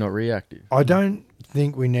 proactive, not reactive? I don't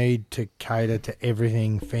think we need to cater to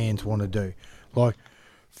everything fans want to do. Like,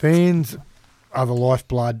 fans are the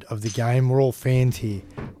lifeblood of the game. We're all fans here.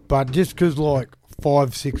 But just because like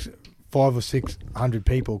 500 or 600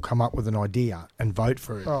 people come up with an idea and vote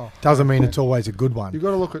for it doesn't mean it's always a good one. You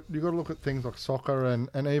got to look at things like soccer and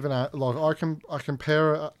even like I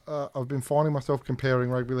compare. I've been finding myself comparing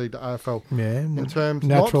rugby league to AFL. Yeah, in terms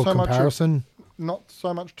natural comparison. Not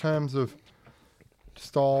so much terms of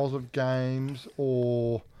styles of games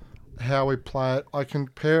or how we play it. I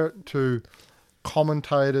compare it to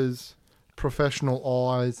commentators, professional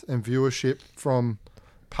eyes and viewership from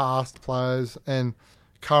past players and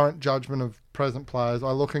current judgment of present players.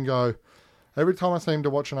 I look and go, every time I seem to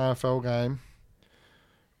watch an AFL game,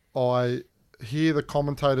 I hear the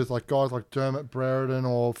commentators, like guys like Dermot Brereton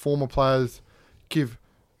or former players, give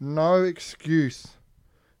no excuse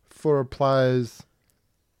for a player's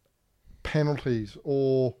penalties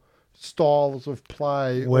or styles of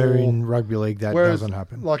play. Where in rugby league that doesn't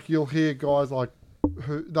happen. Like, you'll hear guys like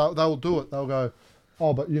who they'll do it. They'll go,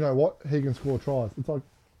 oh, but you know what? He can score tries. It's like,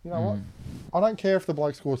 you know what? I don't care if the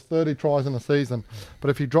bloke scores 30 tries in a season, but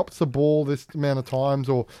if he drops the ball this amount of times,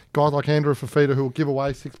 or guys like Andrew Fafita who will give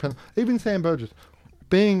away 6 penalties, even Sam Burgess,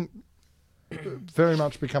 being very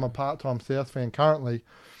much become a part-time South fan currently,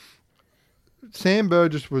 Sam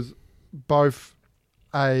Burgess was both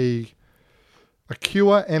a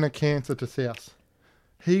cure and a cancer to South.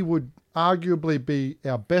 He would arguably be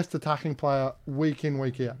our best attacking player week in,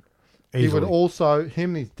 week out. Easily. He would also,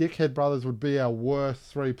 him and his dickhead brothers would be our worst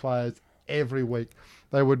 3 players every week.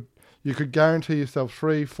 You could guarantee yourself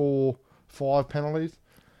 3, 4, 5 penalties,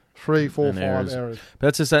 3, 4, 5 errors. But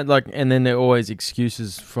that's just that, like, and then there are always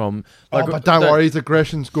excuses from. Like, but don't worry, his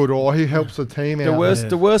aggression's good, or he helps the team out.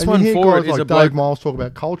 The worst one for it is like Dave Miles talk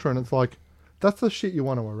about culture, and it's like, that's the shit you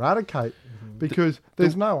want to eradicate. Because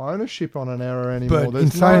there's no ownership on an error anymore.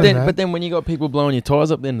 But then when you got people blowing your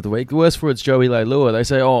tyres up at the end of the week, the worst for it's Joey Leilua. They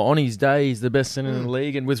say, on his day, he's the best centre in the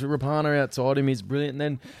league, and with Rapana outside him, he's brilliant. And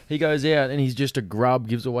then he goes out and he's just a grub,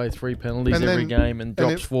 gives away 3 penalties every game and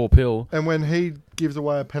drops 4 pill. And when he gives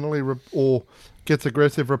away a penalty or gets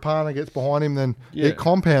aggressive, Rapana gets behind him, then it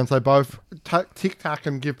compounds. They both tic-tac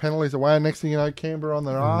and give penalties away. And next thing you know, Canberra on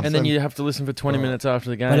their arse. And then you have to listen for 20 minutes after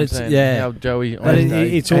the game But it's- saying yeah. how Joey... But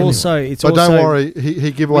it's also... But don't worry, he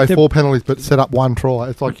give away 4 penalties but set up 1 try.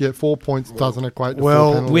 It's like, 4 points doesn't equate to 4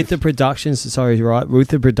 penalties. With the production, with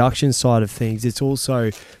the production side of things, it's also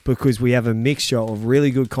because we have a mixture of really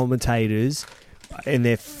good commentators and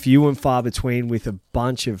they're few and far between with a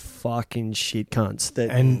bunch of fucking shit cunts.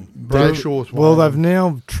 Bradshaw's one. Well, they've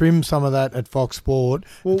now trimmed some of that at Fox Sport.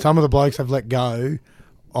 Some of the blokes have let go.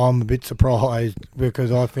 I'm a bit surprised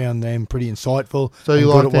because I found them pretty insightful. So you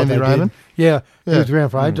liked Andy Raymond? Yeah, he was around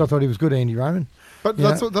for ages. I thought he was good, Andy Raymond. But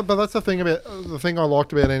that's the thing about the thing I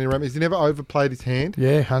liked about Andy Raymond is he never overplayed his hand.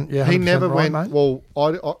 Yeah, he never went. Mate. Well,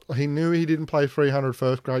 he knew he didn't play 300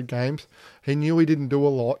 first grade games. He knew he didn't do a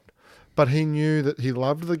lot. But he knew that he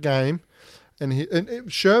loved the game, and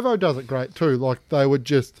Shervo does it great too. Like they would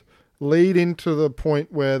just lead into the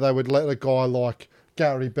point where they would let a guy like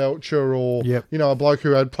Gary Belcher or a bloke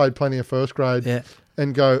who had played plenty of first grade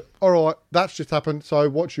and go, all right, that's just happened. So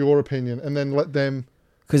what's your opinion? And then let them.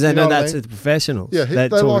 Because they know that's the professionals. Yeah, they're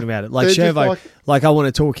talking about it. Like Shervo, I want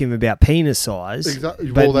to talk to him about penis size. Exactly.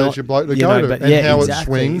 Well, there's your bloke to go to. And how it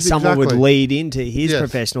swings. Someone would lead into his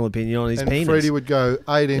professional opinion on his penis. And Freddie would go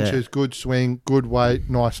 8 inches, good swing, good weight,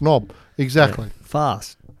 nice knob. Exactly. Yeah.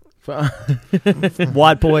 Fast.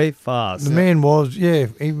 White boy, fast. The man was, he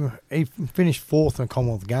finished 4th in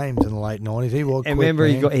Commonwealth Games in the late 90s. He was. And remember,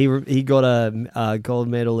 he got a gold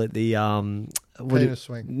medal at the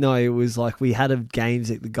swing. No, it was like we had games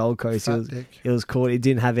at the Gold Coast. It was called. It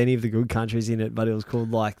didn't have any of the good countries in it, but it was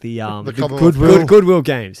called like the Goodwill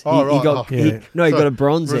Games. Oh, he got he got a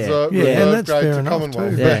bronze there. And that's fair enough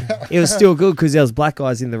too. Yeah, it was still good because there was black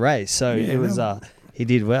guys in the race, so it was. He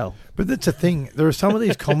did well. But that's the thing. There are some of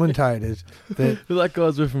these commentators that black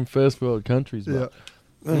guys were from first world countries.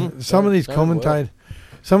 Some of these commentators,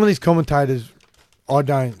 I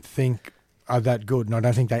don't think are that good, and I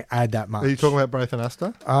don't think they add that much. Are you talking about Braithen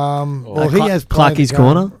Astor? Well, he has Clarkie's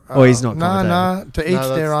corner, or he's not. No, to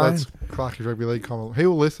each their own. That's Clarkie's rugby league comment. He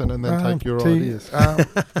will listen and then take your ideas, and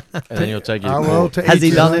then he'll take you. Has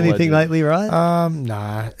he done anything lately, right?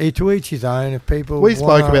 Nah. To each his own. If people, we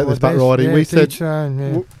spoke about this, but Roddy, we said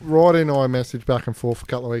Roddy and I messaged back and forth a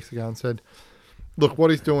couple of weeks ago and said, look,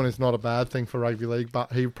 what he's doing is not a bad thing for rugby league,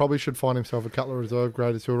 but he probably should find himself a couple of reserve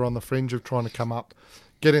graders who are on the fringe of trying to come up,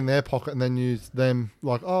 get in their pocket and then use them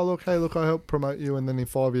like, oh, look, I helped promote you. And then in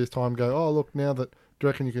 5 years' time go, oh, look, now that, do you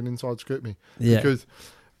reckon you can inside scoop me? Yeah. Because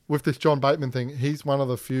with this John Bateman thing, he's one of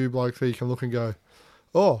the few blokes that you can look and go,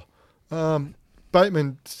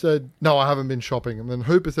 Bateman said, no, I haven't been shopping. And then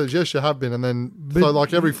Hooper says, yes, you have been. And then,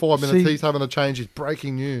 every 5 minutes, he's having to change his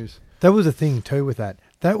breaking news. That was a thing too with that.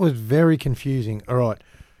 That was very confusing. All right.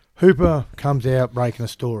 Hooper comes out breaking a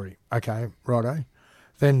story. Okay, righto.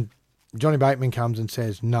 Then Johnny Bateman comes and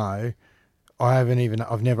says, no, I've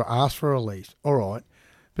never asked for a release. All right.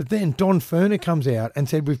 But then Don Ferner comes out and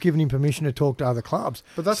said, we've given him permission to talk to other clubs.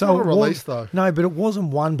 But that's not a release, though. No, but it wasn't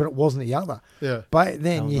one, but it wasn't the other. Yeah. But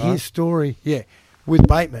then you hear story, with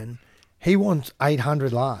Bateman, he wants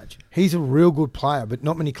 800 large. He's a real good player, but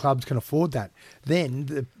not many clubs can afford that.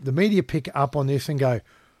 Then the media pick up on this and go,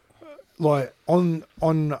 like on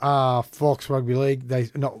Fox Rugby League,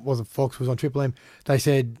 wasn't Fox, was on Triple M. They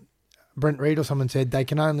said Brent Reid or someone said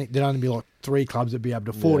there'd only be like 3 clubs that'd be able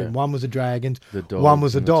to afford him. One was the Dragons, one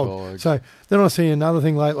was the Dog. So then I see another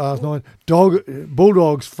thing late last night: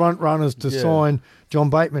 Bulldogs front runners to sign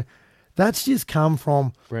John Bateman. That's just come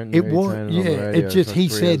from Brent Reid he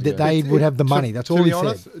said that they would have the money. That's all he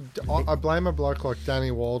said. I blame a bloke like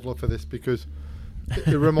Danny Waldler for this because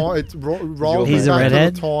it reminds rolling He's a back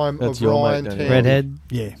redhead. to the time That's of Ryan mate, Tandy. Redhead.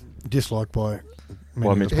 Yeah, disliked by.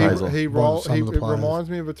 Mitch Pazel. It reminds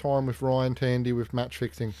me of a time with Ryan Tandy with match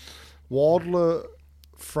fixing. Waldler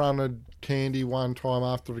fronted Tandy one time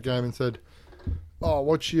after the game and said, "Oh,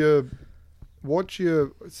 what's your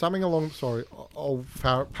something along?" Sorry, I'll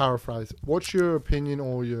paraphrase. What's your opinion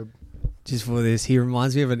or your? Just for this, he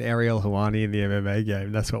reminds me of an Ariel Hawani in the MMA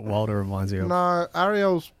game. That's what Wilder reminds me of. No,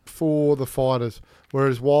 Ariel's for the fighters,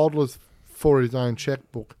 whereas Wildler's for his own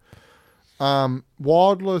checkbook.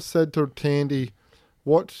 Wildler said to Tandy,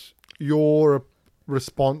 what's your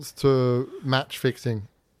response to match fixing?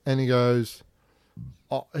 And he goes,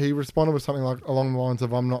 he responded with something like along the lines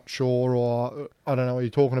of, I'm not sure, or I don't know what you're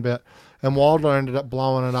talking about. And Wilder ended up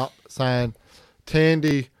blowing it up saying,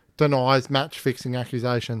 Tandy denies match fixing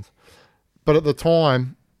accusations. But at the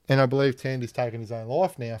time, and I believe Tandy's taken his own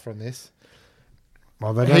life now from this,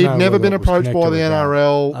 he'd never been approached by the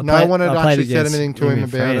NRL. No one had actually said anything to him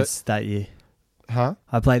about it. That year. Huh?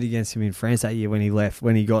 I played against him in France that year when he left,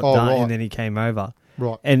 when he got done, right. and then he came over.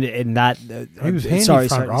 Right. And that He was handy sorry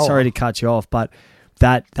front rower. to cut you off, but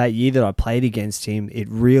that year that I played against him, it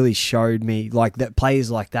really showed me like that players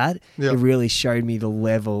like that. Yeah. It really showed me the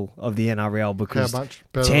level of the NRL because How much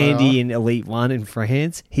better Tandy they in Elite One in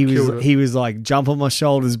France, he Killed it. was like, jump on my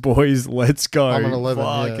shoulders, boys, let's go. I'm an 11,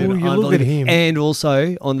 yeah. Fucking Well, you look at unbelievable. him. And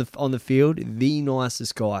also on the field, the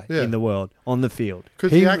nicest guy Yeah. in the world on the field.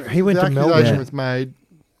 Because He went the to Melbourne. accusation Yeah. was made,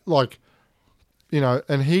 like, you know,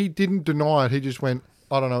 and he didn't deny it. He just went,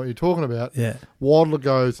 I don't know what you're talking about. Yeah. Wilder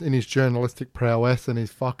goes in his journalistic prowess and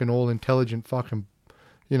his fucking all intelligent fucking,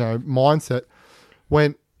 you know, mindset.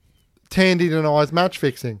 When Tandy denies match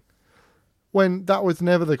fixing, when that was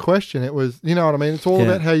never the question. It was, you know what I mean? It's all Yeah.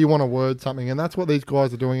 about how you want to word something, and that's what these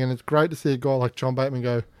guys are doing. And it's great to see a guy like John Bateman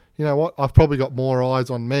go, you know what? I've probably got more eyes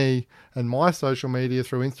on me and my social media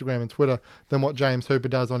through Instagram and Twitter than what James Hooper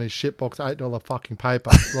does on his shitbox $8 fucking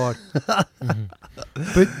paper. Like,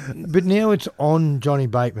 But now it's on Johnny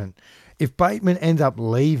Bateman. If Bateman ends up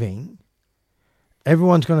leaving,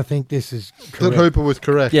 everyone's going to think this is that correct. Hooper was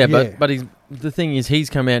correct. Yeah, Yeah. but the thing is, he's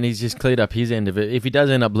come out and he's just cleared up his end of it. If he does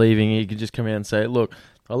end up leaving, he could just come out and say, look,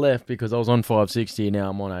 I left because I was on 560 and now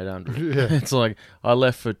I'm on 800. Yeah. It's like, I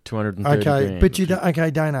left for 230 Okay, grand. but you don't.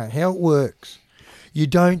 Okay, Dano, how it works? They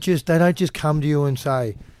don't just come to you and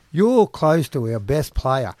say, "You're close to our best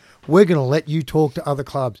player. We're going to let you talk to other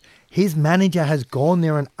clubs." His manager has gone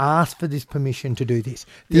there and asked for this permission to do this.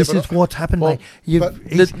 This but- is what's happened, well, mate. You've, but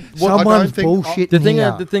it's- what I don't someone's think- bullshit. The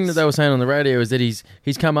thing that they were saying on the radio is that he's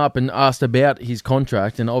come up and asked about his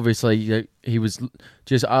contract, and obviously he was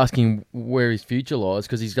just asking where his future lies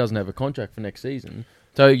because he doesn't have a contract for next season.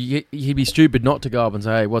 So he'd be stupid not to go up and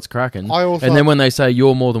say, "Hey, what's cracking?" I also- and then when they say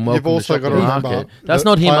you're more than welcome to also shop got the to remember market, that's that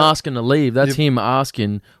not him player- asking to leave. That's You've- him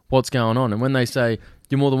asking what's going on. And when they say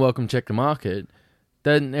you're more than welcome to check the market,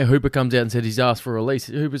 then Hooper comes out and said he's asked for a release.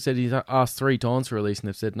 Hooper said he's asked 3 times for a release and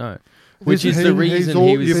they've said no, which is the reason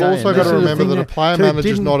he was You've saying also got that. to remember that a player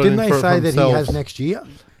manager's not Didn't in they for it say for that he themselves. has next year? Player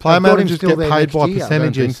They've got him managers still get there paid next by year. I don't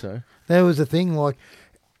think percentages. so. That was the thing. Like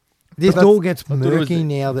this But all gets thought it was murky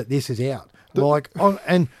now that this is out.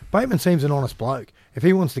 And Bateman seems an honest bloke. If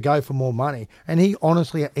he wants to go for more money, and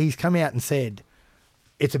he's come out and said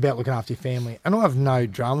it's about looking after your family, and I have no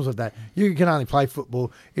drums with that. You can only play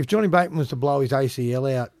football. If Johnny Bateman was to blow his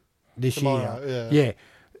ACL out this Tomorrow, year, yeah.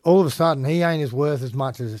 all of a sudden he ain't as worth as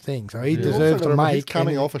much as a thing. So he You've also deserves got to remember make. He's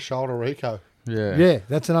coming and- off a shoulder Rico. Yeah. Yeah,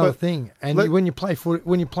 that's another But thing. And let- when you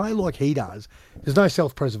play like he does, there's no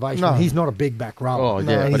self-preservation. No. He's not a big back rower. Oh,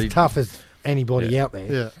 yeah, and but he's he- tough as anybody out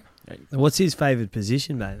there. Yeah. What's his favourite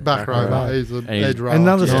position, mate? Back row, row. mate. He's the And he's- edge rower.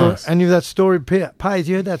 Another Yes. story, and that story, Paige,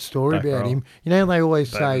 you heard that story Back about row. him. You know, they always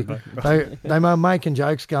say they were making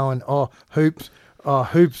jokes, going,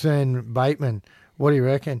 Hoops and Bateman. What do you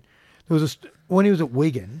reckon? There was when he was at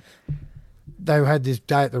Wigan, they had this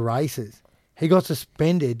day at the races. He got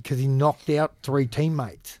suspended because he knocked out 3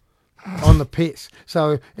 teammates on the piss.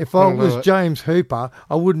 So if I Oh, was no. James Hooper,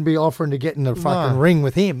 I wouldn't be offering to get in the fucking ring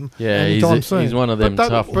with him Yeah, anytime soon. he's one of them But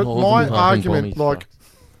tough. but all my the fucking argument, bombies. like,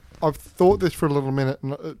 I've thought this for a little minute,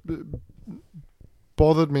 and it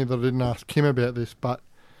bothered me that I didn't ask Kim about this, but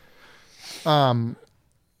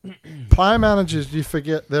player managers, you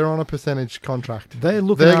forget they're on a percentage contract. They're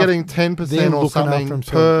looking They're after- getting 10% they're or looking something after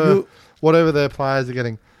themselves. per You- whatever their players are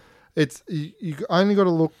getting. It's you only got to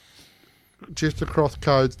look just across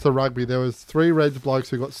codes to rugby. There was 3 Reds blokes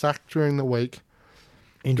who got sacked during the week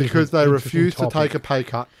because they refused to take a pay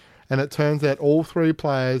cut, and it turns out all 3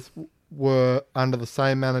 players were under the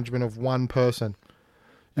same management of one person.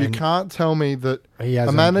 You And can't tell me that He the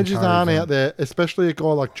hasn't managers encouraged aren't them. out there, especially a guy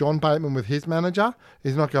like John Bateman with his manager.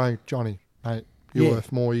 He's not going, Johnny, mate, you're Yeah.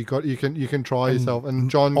 worth more. You can try And yourself. And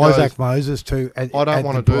John goes, Isaac Moses too. I don't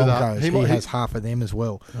wanna do that. He He- has half of them as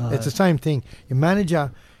well. It's the same thing. Your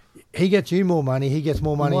manager, he gets you more money. He gets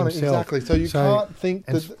more money himself. exactly. So you can't think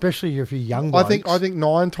and that. especially if you're young. I Blokes, think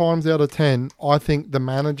 9 times out of 10, I think the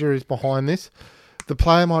manager is behind this. The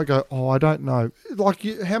player might go, I don't know. Like,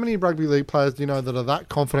 how many rugby league players do you know that are that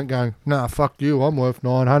confident going, nah, fuck you, I'm worth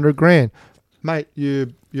 900 grand. Mate, you're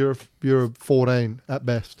 14 at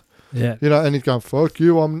best. Yeah. You know, and he's going, fuck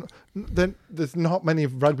you, then there's not many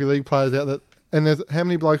rugby league players out there. And there's how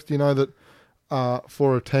many blokes do you know that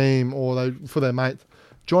for a team or for their mates?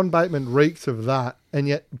 John Bateman reeks of that, and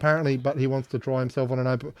yet apparently, but he wants to try himself on an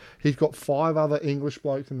open. He's got 5 other English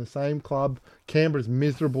blokes in the same club. Canberra's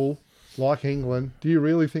miserable, like England. Do you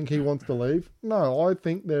really think he wants to leave? No, I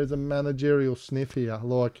think there's a managerial sniff here.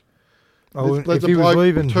 Like, Oh, there's if a he was bloke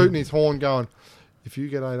leaving, tooting his horn going, if you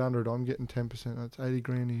get 800, I'm getting 10%. That's 80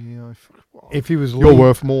 grand a year. If he was You're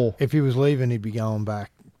worth more. If he was leaving, he'd be going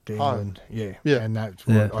back to England. Yeah. And that's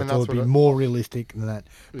what I And thought would be more realistic than that.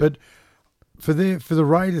 Yeah. But for the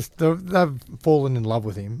Raiders, they've fallen in love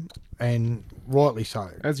with him, and rightly so.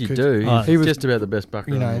 As you do. He was just about the best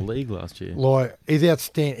backer in the league last year. Like, he's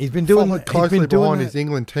outstanding. He's been doing Followed closely he's been doing behind that. his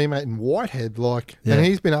England teammate in Whitehead, Yeah. and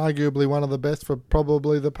he's been arguably one of the best for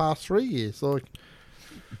probably the past 3 years.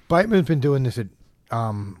 Bateman's been doing this at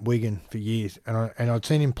Wigan for years, and I'd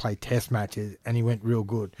seen him play test matches, and he went real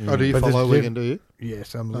good. Oh, do you But follow there's Wigan? Do you?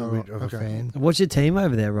 Yes, I'm a little bit of a fan. What's your team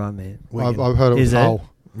over there, right, man? Wigan. I've heard it was Is it? Hull.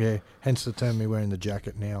 Yeah, hence the term me wearing the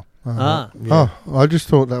jacket now. Ah. Yeah. Oh, I just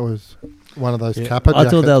thought that was one of those Yeah. Kappa I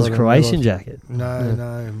thought that was jackets. I didn't Croatian realise. jacket.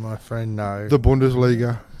 No, my friend, no. The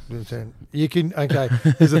Bundesliga. You can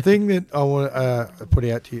There's a thing that I want to put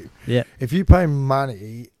out to you. Yeah. If you pay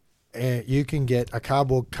money, you can get a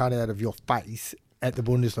cardboard cutout of your face at the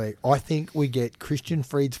Bundesliga. I think we get Christian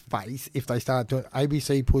Fried's face if they start doing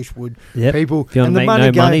ABC push would Yep. people. If you want and to the make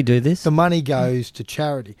money money, do this. The money goes to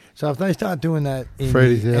charity. So if they start doing that in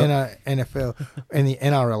Freddie's the out. NFL and the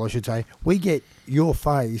NRL, I should say, we get your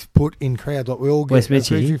face put in crowds like we all get. West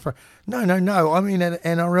Mitchie? No. I mean at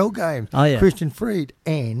an NRL game. Oh, yeah. Christian Fried,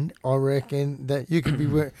 and I reckon that you could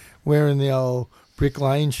be wearing the old Brick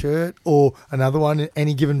Lane shirt or another one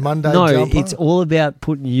any given Monday. No, jumper. it's all about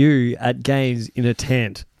putting you at games in a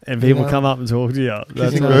tent. And people come up and talk to you.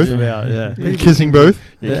 That's Kissing what it's booth? about, yeah. Kissing booth.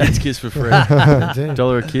 Yeah, kids for free. That's it.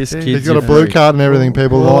 $1 a kiss. Kids He's got a for blue free. card and everything.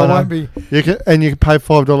 People Well, line I up. won't be. You can pay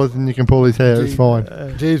 $5 and you can pull his hair. It's fine.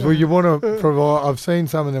 Geez, well, you want to provide. I've seen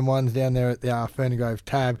some of them ones down there at the Ferny Grove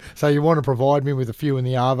tab. So you want to provide me with a few in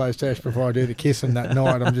the Arvo stash before I do the kissing that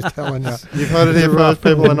night. I'm just telling you. You've heard it here first,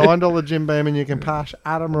 people. A $9 Jim Beam and you can pass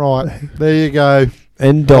Adam Wright. There you go.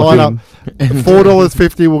 And Line dog up.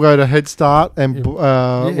 $4.50 will go to Head Start and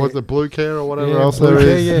what's the Blue Care or whatever else there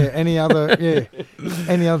is. Any other thing,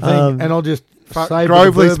 and I'll just save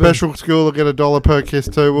Grovely the bourbon. Special School will get $1 per kiss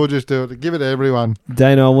too. We'll just do it. Give it to everyone.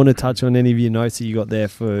 Dana, I want to touch on any of your notes that you got there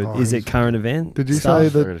for, Oh, is it current event? Did you stuff? say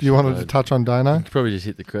that you wanted to touch on Dana? You could probably just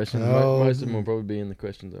hit the questions. Oh. Most of them will probably be in the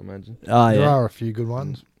questions, I imagine. Oh, There yeah. are a few good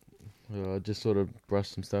ones. I just sort of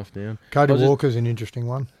brushed some stuff down. Cody I'll just- Walker's an interesting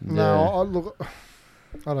one. No,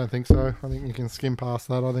 I don't think so. I think you can skim past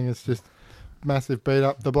that. I think it's just massive beat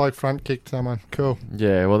up. The bloke front kicked someone. Cool.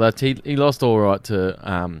 Yeah, well, he lost all right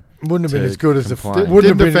to Wouldn't have been to as good as the complain. wouldn't have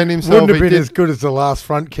Didn't been, defend himself, Wouldn't have he been did- as good as the last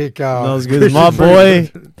front kick. Not as good as my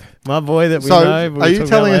boy. My boy that we So, know. are you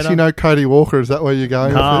telling us you know Cody Walker? Is that where you're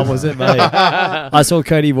going? Nah, with this? was it, mate? I saw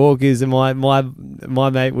Cody Walker's and my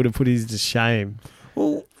mate would have put his to shame.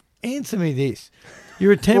 Well, answer me this: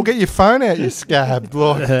 You're Well, attempting. get your phone out, you scab.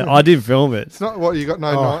 Like, I didn't film it. it's not what you got. No,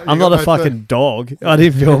 Oh, no. you I'm got not a no fucking dog. I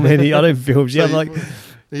didn't film any. I didn't film shit. So I'm like,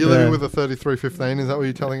 Are you living Yeah. with a 3315? Is that what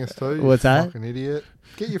you're telling us too? You What's that? Fucking idiot.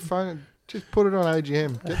 Get your phone. Just put it on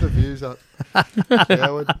AGM. Get the views up.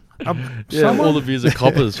 Coward. Yeah, all the views are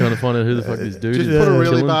coppers trying to find out who the fuck this dude Just is. put a really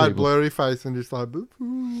Killing bad people. blurry face and just like. Boop,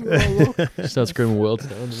 boop, oh, look. Start screaming world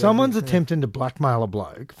star. Someone's attempting to blackmail a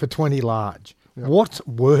bloke for 20 large. Yeah. What's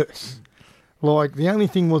worse? Like the only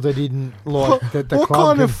thing was they didn't like that the What club.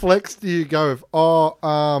 kind of can- flex do you go with?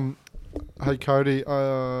 Hey Cody,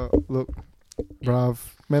 look, bruv.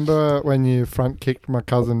 Remember when you front kicked my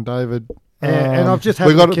cousin David? and I've just had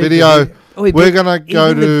we got to a keep video. the wait, We're but gonna go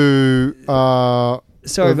even to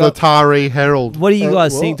sorry, the but Tari Herald. what do you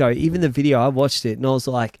guys what? think though? Even the video, I watched it and I was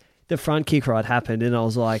like, the front kick ride happened, and I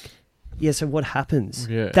was like, yeah. So what happens?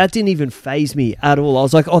 Yeah. That didn't even phase me at all. I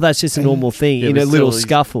was like, oh, that's just a normal thing Yeah, in but a little still, he's-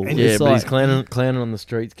 scuffle. and Yeah, It's but like, he's clowning on the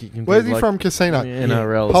streets, kicking. Where's people he like from? Casino.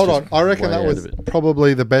 NRL. is Hold on, just I reckon way that out was of it.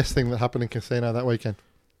 probably the best thing that happened in Casino that weekend.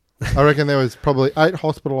 I reckon there was probably 8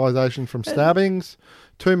 hospitalisations from stabbings,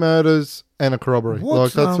 2 murders, and a corroboree.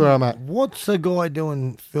 Like that's where I'm at. What's the guy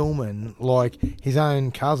doing filming like his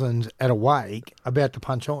own cousins at a wake about to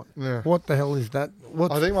punch on? Yeah. What the hell is that?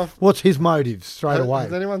 I think my. What's his motive straight Has away?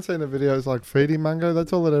 anyone seen the videos like Feeding Mungo?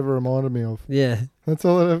 That's all it ever reminded me of. yeah. That's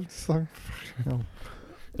all it ever. It's like,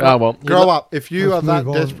 Ah, well, grow up. If you Let's are that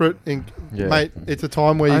move on. desperate, Yeah. mate, it's a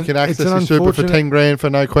time where you And can it's access an your super for unfortunate- 10 grand for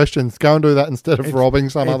no questions. Go and do that instead of It's- robbing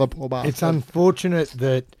some it- other poor bastard. It's unfortunate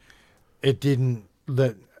that it didn't.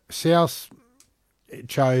 That South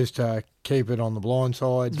chose to keep it on the blind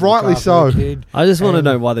side. look Rightly after so. the kid. I just want to And-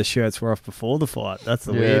 know why the shirts were off before the fight. That's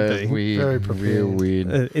the weird thing. Very Weird, prepared. real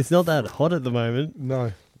weird. It's not that hot at the moment.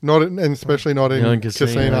 No. Not in, and especially not in Young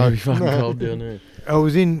casino. It'd be fucking No. cold down there. I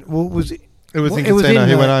was in. Well, was it? It was in It was casino.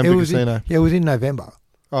 He went home it to was casino. it was in November.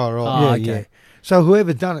 Oh, right. Oh, yeah, okay. yeah. So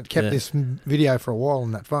whoever's done it kept this video for a while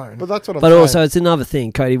on that phone. But that's what I'm But saying. also, it's another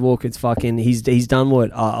thing. Cody Walker's fucking. He's done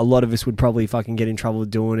what a lot of us would probably fucking get in trouble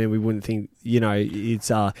with doing, and we wouldn't think.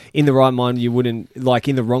 It's in the right mind. You wouldn't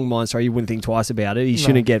in the wrong mind. Sorry, you wouldn't think twice about it. He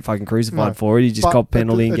shouldn't get fucking crucified for it. He just cop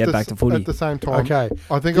penalty and get back to footy. At the same time, Okay,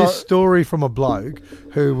 I think this story from a bloke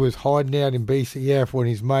who was hiding out in BCF when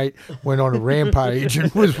his mate went on a rampage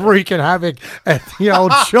and was wreaking havoc at the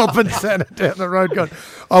old shopping centre down the road. Going,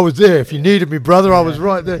 I was there. If you needed me, brother, I was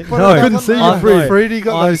right there. I couldn't see you. Freddie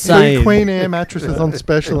got those two Queen Air mattresses on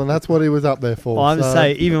special, and that's what he was up there for. I'm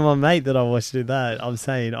saying, even my mate that I watched do that, I'm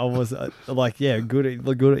saying I was good.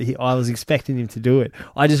 I was expecting him to do it.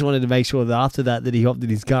 I just wanted to make sure that after that he hopped in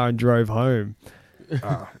his car and drove home.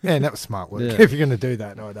 Yeah, and that was smart work. Yeah. If you're going to do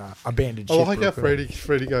that, I'd abandon shit. I like how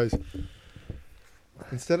Freddie goes,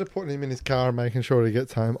 instead of putting him in his car and making sure he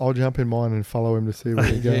gets home, I'll jump in mine and follow him to see where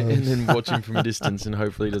he goes. And then watch him from a distance and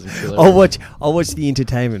hopefully he doesn't kill everyone. I'll watch the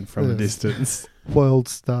entertainment from a distance. World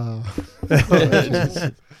star.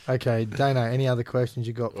 Okay, Dano, any other questions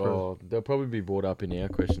you got for They'll probably be brought up in our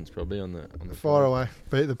questions, probably on the Fire away.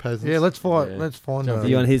 Beat the peasants. Yeah, let's find Do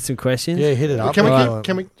you want to hit some questions? Yeah, hit it up.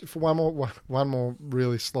 Can we for one more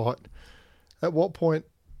really slight? At what point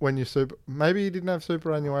when you maybe you didn't have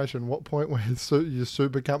superannuation? What point when your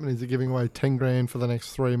super companies are giving away 10 grand for the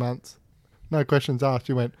next 3 months? No questions asked.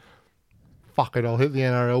 You went, fuck it, I'll hit the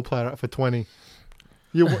NRL player up for 20.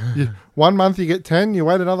 You 1 month you get 10. You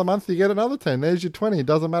wait another month, you get another 10. There's your 20. It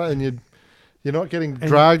doesn't matter, and you're not getting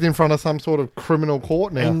dragged in front of some sort of criminal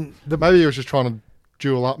court now. Maybe he was just trying to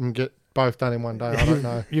duel up and get both done in one day. I don't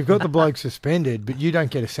know. You've got the bloke suspended, but you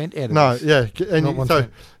don't get a cent out of this. No, yeah,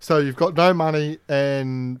 and so you've got no money,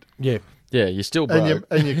 and yeah, you're still broke,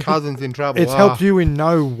 and your cousin's in trouble. It's helped you in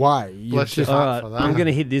no way. Bless your heart for that. I'm going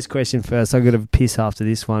to hit this question first. I've got to piss after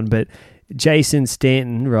this one, but Jason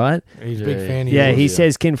Stanton, right? He's a big fan of yours. He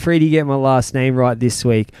says, can Freddie get my last name right this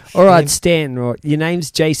week? All right, Stanton. Right. Your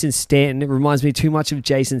name's Jason Stanton. It reminds me too much of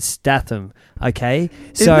Jason Statham. Okay?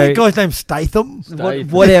 Isn't that guy's name Statham?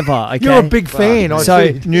 Whatever. Okay? You're a big fan.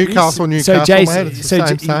 Newcastle.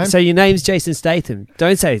 So your name's Jason Statham.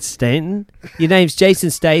 Don't say it's Stanton. Your name's Jason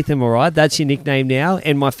Statham, all right? That's your nickname now.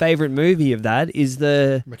 And my favourite movie of that is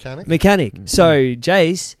The Mechanic. So,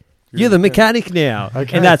 Jace... You're the mechanic now,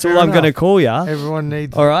 and that's all I'm going to call you. Everyone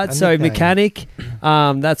needs. All right, so nickname. Mechanic.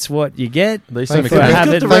 That's what you get. Thanks for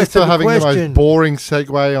having the most boring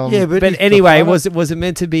segue on. Yeah, but anyway, was it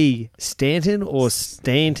meant to be Stanton or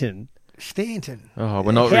Stanton? Stanton. Oh,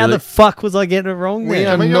 we're not. How the fuck was I getting it wrong? We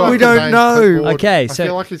don't know. Okay, so I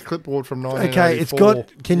feel like his clipboard from 1984. Okay, it's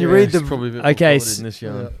got. Can you read the? Okay, so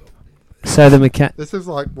the mechanic. This is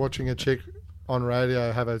like watching a chick on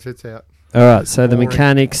radio have her tits out. All right, so the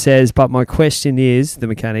mechanic says, but my question is,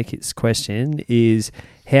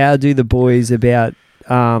 how do the boys about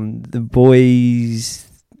how do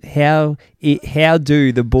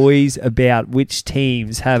the boys about which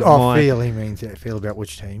teams have he means feel about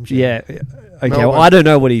which teams. Yeah. Okay, well, I don't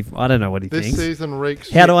know what he thinks. This season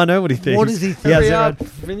reeks. How do I know what he thinks? What does he think?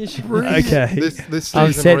 Finish. Okay. This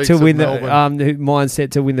season set to win mine's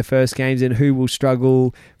set to win the first games, and who will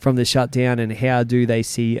struggle from the shutdown, and how do they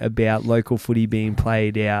see about local footy being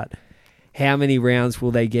played out? How many rounds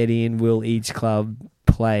will they get in? Will each club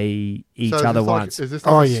play each other once? Is this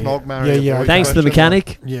like a snog marriage? Yeah. Thanks to the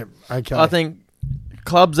mechanic. Yeah, okay. I think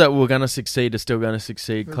clubs that were going to succeed are still going to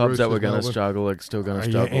succeed. Clubs that were going to struggle are still going to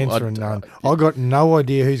struggle. Answering none. I got no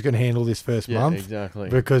idea who's going to handle this first month. Exactly.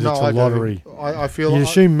 Because it's a lottery. I feel. You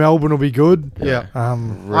assume Melbourne will be good. Yeah.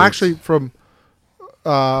 Actually, from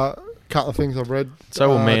a couple of things I've read, so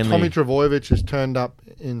will Manly. Tommy Trbojevic has turned up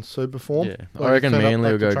in super form. Yeah, I reckon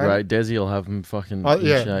Manly will go great. Desi will have him fucking in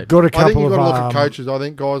shape. Got a couple I think you've got to look at coaches. I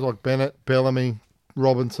think guys like Bennett, Bellamy,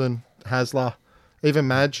 Robinson, Hasler, even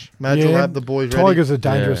Madge will have the boys ready. Tigers are a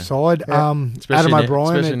dangerous side. Adam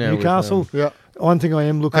O'Brien at Newcastle. Yeah. One thing I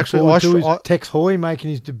am looking forward to is Tex Hoy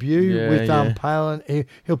making his debut with Palin.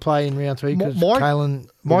 He'll play in round 3 because Kalen.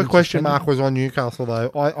 My question mark was on Newcastle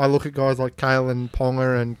though. I look at guys like Kalen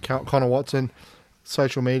Ponga and Connor Watson.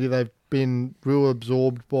 Social media, they've been real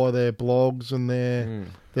absorbed by their blogs and their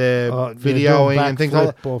videoing and things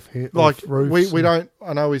like that. Like we don't.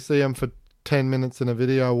 I know we see them for 10 minutes in a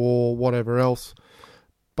video or whatever else,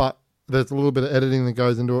 but there's a little bit of editing that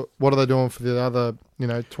goes into it. What are they doing for the other,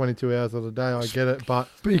 22 hours of the day? I get it, but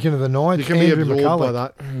speaking of the Knights, you can be absorbed by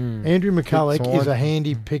that. Andrew McCulloch is a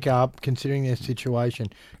handy pickup considering their situation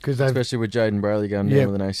especially with Jaden Brayley going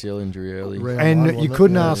down with an ACL injury early. And you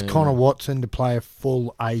couldn't ask Connor Watson to play a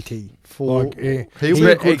full 80. He'll be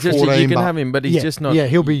a good 14, you can have him, but he's just not. Yeah,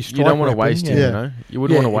 he'll be. You don't want to waste him. You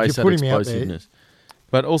wouldn't want to waste that explosiveness.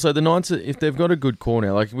 But also the Knights, if they've got a good core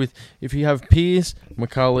now, if you have Pearce,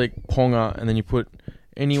 McCulloch, Ponga, and then you put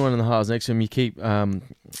anyone in the halves next to him, you keep Jai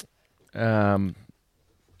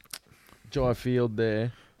Field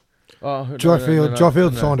there. Jai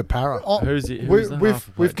Field signed a para. Who's the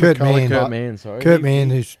with Kurt McCulloch, Mann. Kurt Mann, sorry. Kurt Mann,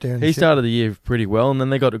 who's down. He started the year pretty well, and then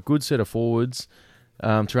they got a good set of forwards to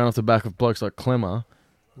run off the back of blokes like Clemmer.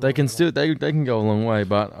 They can still they can go a long way,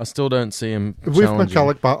 but I still don't see him with challenging.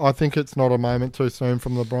 McCulloch. But I think it's not a moment too soon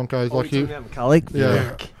from the Broncos. Like you, McCulloch.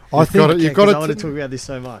 Yeah. You've got to talk about this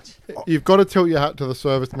so much. You've got to tilt your hat to the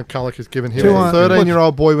service McCulloch has given him.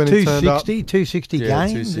 13-year-old boy when he turned up. 260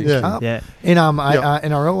 games. 260. In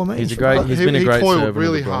NRL, I mean. He's been a great toiled servant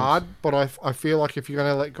really of the Bronx. hard, but I feel like if you're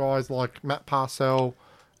going to let guys like Matt Parcell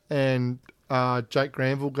and Jake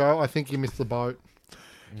Granville go, I think you missed the boat.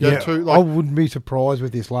 I wouldn't be surprised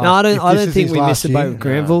with this last. No, I don't think we missed the boat with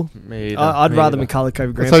Granville. Me either. I'd rather McCulloch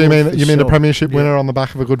over Granville. So you mean a premiership winner on the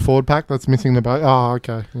back of a good forward pack that's missing the boat? Oh,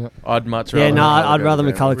 okay. Yeah. I'd much rather. I'd rather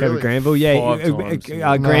McCulloch over Granville. Yeah, 5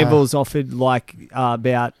 times. Granville's offered like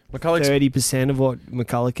about McCulloch's 30% of what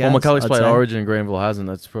McCulloch has. Well, McCulloch's I'd played say. Origin and Granville hasn't.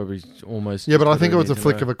 That's probably almost. Yeah, but I think it was a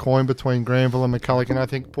flick of a coin between Granville and McCulloch, and I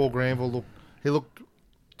think Paul Granville looked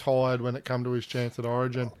tired when it come to his chance at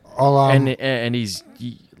Origin. And he's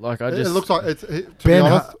like I just. It looks like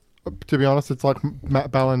to be honest, it's like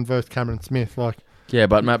Matt Ballin versus Cameron Smith. Like Yeah,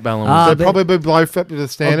 but Matt Ballin was. they'd probably be both up to the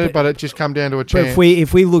standard, but it just come down to a chance. But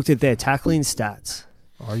if we looked at their tackling stats,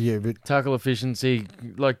 tackle efficiency,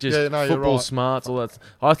 like just you're football right. smarts, all that.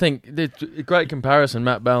 I think a great comparison,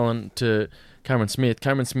 Matt Ballin to Cameron Smith.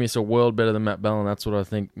 Cameron Smith's a world better than Matt Ballin. That's what I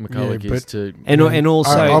think McCulloch is to. And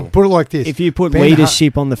also, I'll put it like this: if you put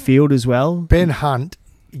leadership on the field as well, Ben Hunt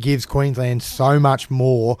gives Queensland so much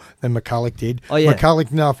more than McCulloch did. Oh, yeah.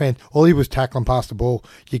 McCulloch, no offense, all he was tackling past the ball.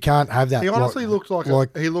 You can't have that. He honestly looked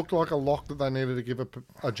like a lock that they needed to give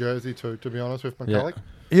a jersey to be honest with McCulloch.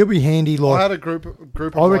 Yeah. He'll be handy. I had a group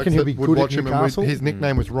of I reckon he'll blokes be that would good watch at him, Newcastle. and his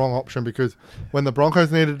nickname was Wrong Option because when the Broncos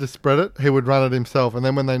needed to spread it, he would run it himself, and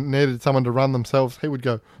then when they needed someone to run themselves, he would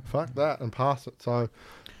go fuck that and pass it. So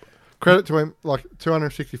credit to him, like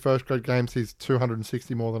 260 first grade games, he's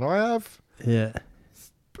 260 more than I have. yeah.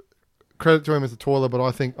 Credit to him as a toiler, but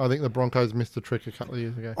I think the Broncos missed a trick a couple of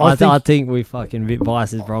years ago. I think we fucking bit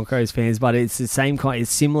biased as Broncos fans, but it's the same kind.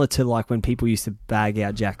 It's similar to like when people used to bag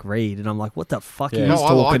out Jack Reed, and I'm like, what the fuck are you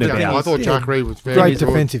talking about? I thought Jack Reed was very great good.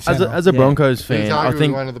 defensive centre. As a Broncos fan, He's I arguably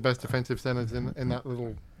think one of the best defensive centers in that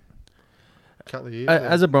little couple of years.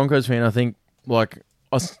 as a Broncos fan, I think I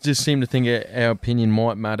just seem to think our opinion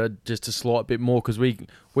might matter just a slight bit more because we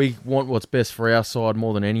want what's best for our side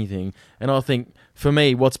more than anything. And I think, for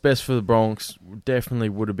me, what's best for the Bronx definitely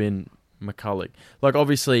would have been McCulloch. Like,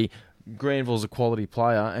 obviously, Granville's a quality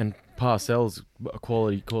player and Parcell's a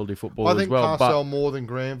quality footballer as well. I think Parcell more than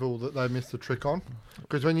Granville that they missed the trick on.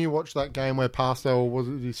 Because when you watch that game where Parcell was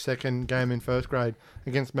his second game in first grade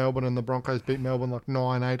against Melbourne and the Broncos beat Melbourne like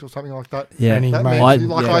 9-8 or something like that. Yeah, And he That made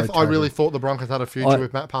means, I really thought the Broncos had a future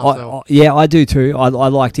with Matt Parcell. I do too. I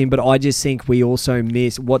liked him, but I just think we also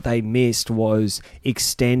missed what they missed was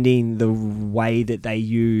extending the way that they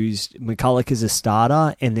used McCulloch as a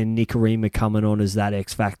starter and then Nikorima coming on as that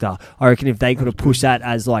X factor. I reckon if they could have pushed that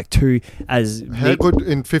as like How good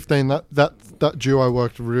in 15 that duo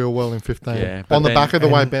worked real well in 15. Yeah, on the back of the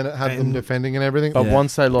way Bennett had them defending and everything. But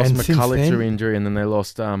once they lost And since McCulloch then- to injury and then they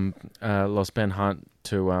lost Ben Hunt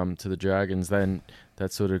to the Dragons, then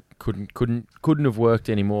that sort of couldn't have worked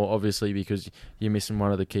anymore, obviously, because you're missing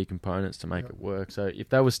one of the key components to make it work. So if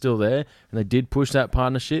they were still there and they did push that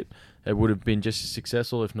partnership, it would have been just as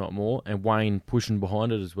successful, if not more, and Wayne pushing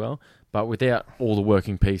behind it as well. But without all the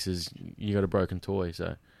working pieces, you got a broken toy.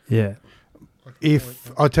 So yeah.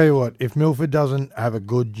 I'll tell you what, if Milford doesn't have a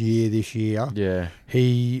good year this year, yeah,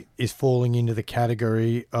 he is falling into the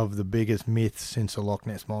category of the biggest myth since the Loch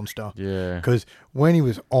Ness Monster. yeah, Because when he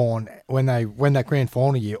was on, when that grand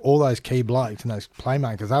final year, all those key blokes and those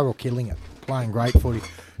playmakers, they were all killing it, playing great footy.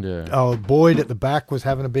 yeah. Boyd at the back was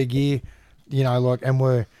having a big year, and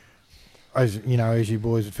we're, as you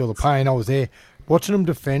boys would feel the pain. I was there watching them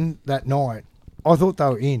defend that night. I thought they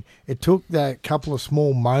were in. It took that couple of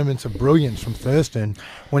small moments of brilliance from Thurston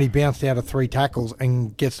when he bounced out of 3 tackles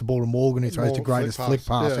and gets the ball to Morgan, who throws the greatest flick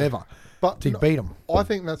pass ever. But to beat him. I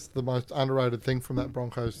think that's the most underrated thing from that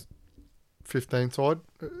Broncos 15 side.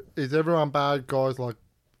 Is everyone bad guys like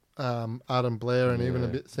Adam Blair and even a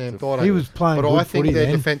bit Sam Thornton? He was playing good I think footy their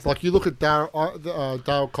then. defence, like you look at Dale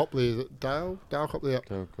Copley, is it Dale Copley?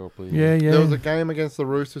 Yeah. There was a game against the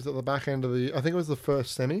Roosters at the back end of I think it was the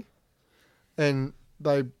first semi, and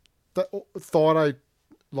Thornton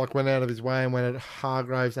like went out of his way and went at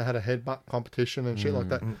Hargraves and had a headbutt competition and shit like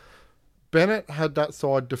that. Bennett had that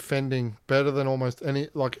side defending better than almost any,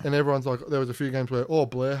 like, and everyone's like, there was a few games where,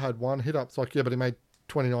 Blair had one hit up. It's like, yeah, but he made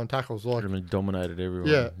 29 tackles. Like, he dominated everyone.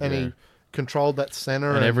 Yeah, and he controlled that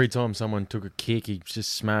centre. And every time someone took a kick, he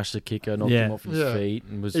just smashed the kicker, knocked him off his feet,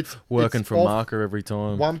 and was working for marker every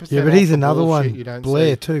time. 1% yeah, but he's another one.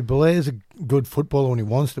 Blair too. Blair's a good footballer when he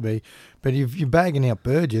wants to be. But if you're bagging out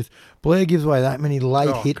Burgess, Blair gives away that many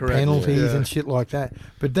late hit penalties and shit like that.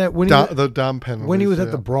 But that when the dumb penalties. When he was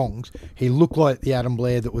at the Bronx, he looked like the Adam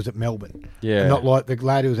Blair that was at Melbourne. Yeah. And not like the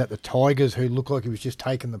lad who was at the Tigers who looked like he was just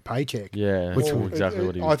taking the paycheck. Yeah, which was exactly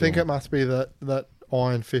what he was think it must be that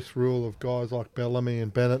iron fist rule of guys like Bellamy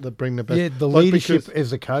and Bennett that bring the best. Yeah, the leadership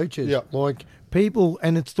as the coaches. Yeah. Like people,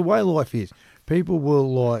 and it's the way life is. People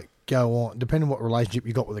will like go on, depending on what relationship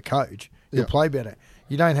you got with a coach, you'll play better.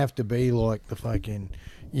 You don't have to be like the fucking,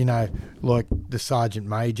 like the sergeant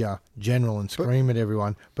major general and scream at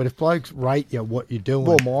everyone. But if blokes rate you what you're doing,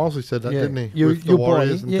 well, Miles said that, didn't he? You'll buy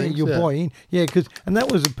in. You'll buy in. Yeah, and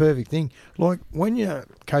that was a perfect thing. Like when you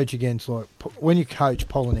coach against, when you coach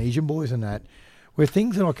Polynesian boys and that, were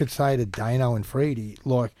things that I could say to Dano and Freedy,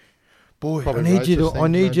 like, boy, I need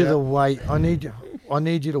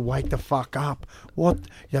you to wake the fuck up. What?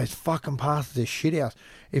 Those fucking passes are shit house.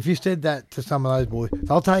 If you said that to some of those boys,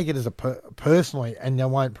 they'll take it as a personally, and they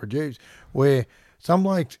won't produce. Where some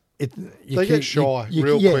blokes, they get shy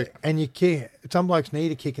real quick, and you care. Some blokes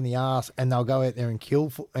need a kick in the ass, and they'll go out there and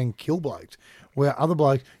kill blokes. Where other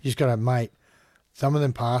blokes, you just got to, mate. Some of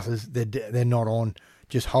them passes, they're not on.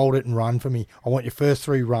 Just hold it and run for me. I want your first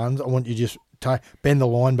 3 runs. I want you just bend the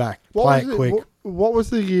line back, play it quick. What was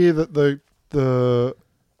the year that the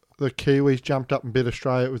Kiwis jumped up and beat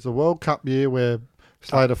Australia? It was the World Cup year where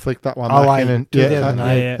Slater flicked that one back in.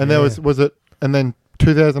 And there was it, and then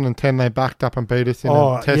 2010 they backed up and beat us in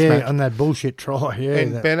a test match. And that bullshit try. Yeah,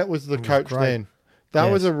 and Bennett was the coach then.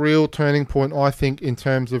 That was a real turning point, I think, in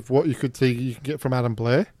terms of what you could see you can get from Adam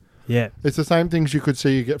Blair. Yeah, it's the same things you could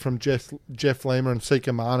see you get from Jeff Lima and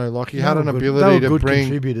Sika Manu. Like he had an ability to bring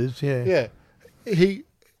contributors. Yeah.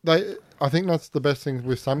 I think that's the best thing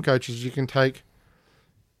with some coaches. You can take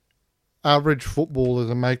average footballers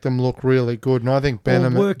and make them look really good. And I think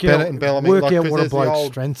Bennett and Bellamy work out what a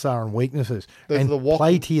bloke's strengths are and weaknesses, and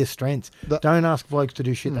play to your strengths. Don't ask blokes to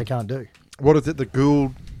do shit they can't do. What is it? The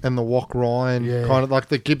Gould and the Wack Ryan kind of like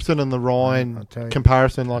the Gibson and the Ryan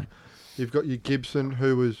comparison. Like you've got your Gibson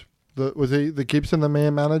who was. Was he the Gibson, the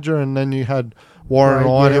man manager, and then you had Warren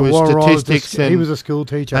Ryan, who was statistics he was a school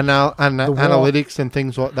teacher, and analytics and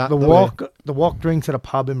things like that. The Wok drinks at a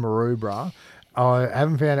pub in Maroubra. I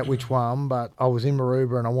haven't found out which one, but I was in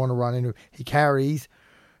Maroubra and I want to run into. He carries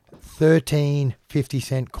 13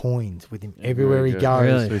 50-cent coins with him everywhere he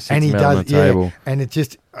goes, really? And he does. And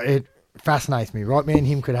it fascinates me. Right, me and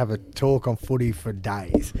him could have a talk on footy for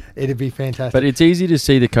days. It'd be fantastic. But it's easy to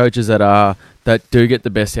see the coaches that do get the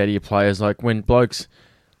best out of your players. Like when blokes,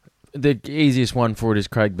 the easiest one for it is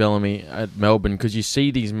Craig Bellamy at Melbourne, because you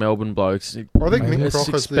see these Melbourne blokes, I think Nick Croc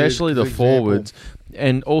especially the forwards,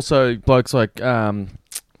 and also blokes like Kevin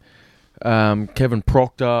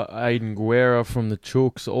Proctor, Aiden Guerra from the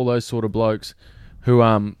Chooks, all those sort of blokes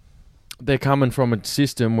who they're coming from a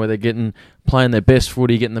system where they're playing their best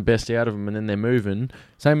footy, getting the best out of them, and then they're moving.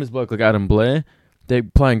 Same as bloke like Adam Blair. They're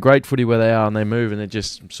playing great footy where they are, and they move, and they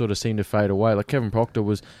just sort of seem to fade away. Like Kevin Proctor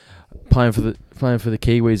was playing for the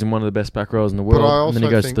Kiwis and one of the best back rowers in the world, and then he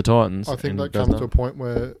goes to the Titans. I think that comes to a point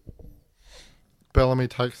where Bellamy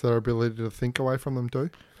takes their ability to think away from them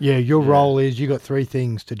too. Yeah, your role is you got 3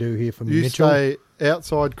 things to do here for Mitchell. You stay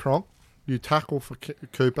outside Cronk, you tackle for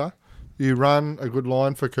Cooper, you run a good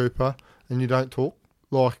line for Cooper, and you don't talk.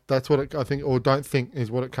 Like that's what I think, or don't think is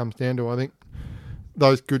what it comes down to. I think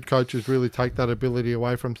those good coaches really take that ability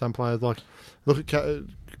away from some players. Like look at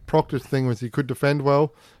Proctor's thing was he could defend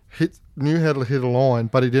well, knew how to hit a line,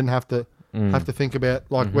 but he didn't have to think about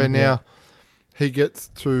where now he gets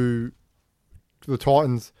to the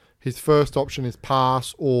Titans. His first option is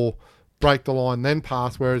pass or break the line, then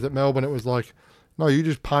pass. Whereas at Melbourne, it was like, no, you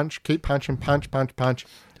just keep punching, punch.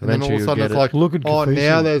 And then all of a sudden it's like, look at Kafusi.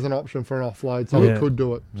 Now there's an option for an offload, so we could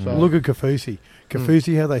do it. So. Look at Kafusi.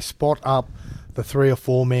 How they spot up the 3 or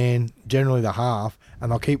 4 man, generally the half,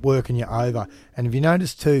 and they'll keep working you over. And if you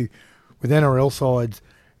notice too, with NRL sides,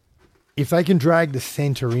 if they can drag the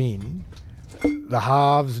centre in, the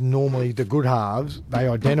halves, normally the good halves, they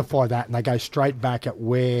identify that and they go straight back at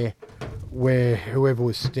where whoever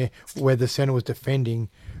was where the centre was defending,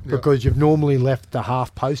 because you've normally left the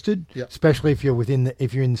half posted, especially if you're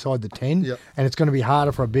inside the 10, and it's going to be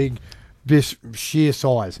harder for a big, this sheer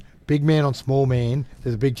size, big man on small man,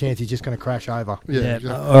 there's a big chance he's just going to crash over. Yeah.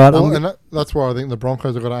 All right, Well, and that's why I think the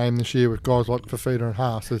Broncos have got to aim this year with guys like Fafita and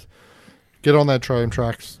Haas. Is get on their tram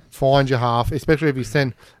tracks, find your half, especially if you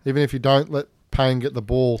send, even if you don't let Payne get the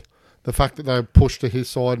ball, the fact that they push to his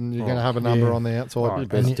side and you're going to have a number on the outside.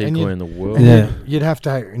 Best decoy in the world. You'd have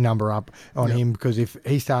to number up on him because if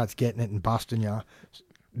he starts getting it and busting you,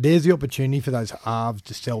 there's the opportunity for those halves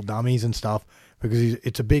to sell dummies and stuff because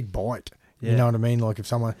it's a big bite. You know what I mean? Like if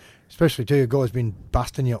someone, especially too, a guy's been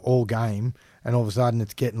busting you all game and all of a sudden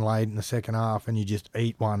it's getting late in the second half and you just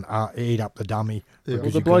eat up the dummy. Yeah. Well,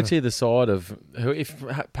 the bloke's either side of, if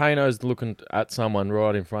Payno's looking at someone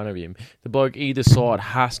right in front of him, the bloke either side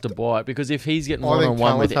has to bite because if he's getting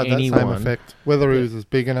one-on-one with anyone... that same effect, whether he was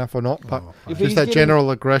big enough or not. But just that general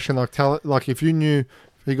aggression, like if you knew...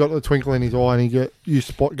 He got the twinkle in his eye and you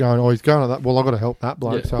spot going, oh, he's going at that. Well, I've got to help that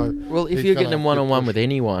bloke. Yeah. So well, if you're getting him one-on-one with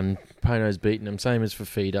anyone, Payno's beating him, same as for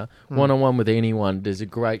Feeder. One-on-one with anyone, there's a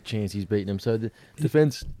great chance he's beating him. So the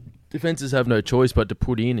defences have no choice but to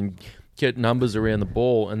put in and get numbers around the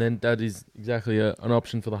ball, and then that is exactly an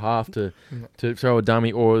option for the half to throw a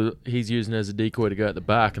dummy, or he's using it as a decoy to go at the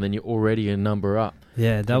back, and then you're already a number up.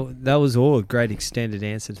 Yeah, that was all a great extended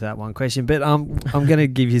answer to that one question. But I'm going to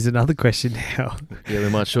give you another question now. Yeah, we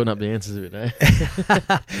might shorten up the answers a bit, eh?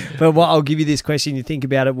 But I'll give you this question. You think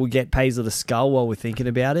about it, we'll get Paisley to skull while we're thinking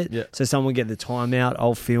about it. Yeah. So someone get the timeout,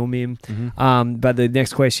 I'll film him. Mm-hmm. But the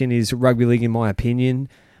next question is rugby league, in my opinion.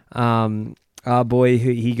 Our boy,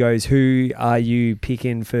 he goes, who are you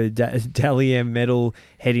picking for Dally M medal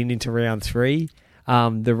heading into round 3?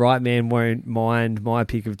 The right man won't mind my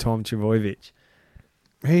pick of Tom Trbojevic.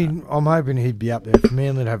 I'm hoping he'd be up there. For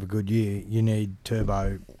Manly to have a good year, you need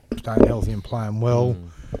Turbo staying healthy and playing well.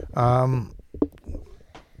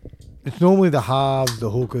 It's normally the halves,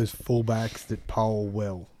 the hookers, fullbacks that poll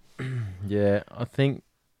well. Yeah, I think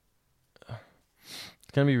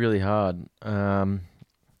it's going to be really hard. I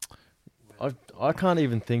can't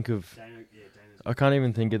even think of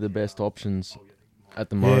the best options at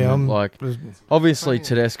the moment. Obviously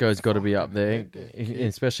Tedesco's got to be up there,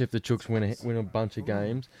 especially if the Chooks win a bunch of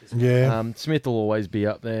games. Yeah. Smith will always be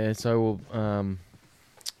up there. So will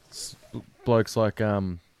blokes like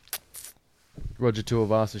Roger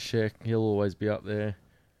Tuivasa-Sheck. He'll always be up there,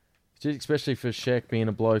 especially for Sheck being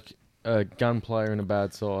a bloke, a gun player in a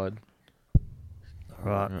bad side.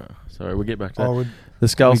 Right. Sorry, we'll get back to that. The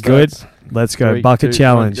skull good. Let's go. 3, Bucket 2,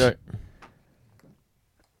 challenge. 1,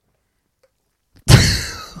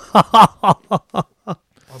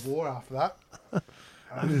 I've war after that.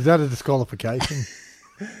 Is that a disqualification?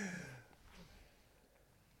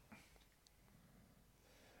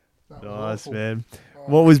 Nice, man.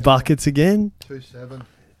 What was buckets again? 2-7.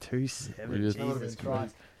 2-7. Jesus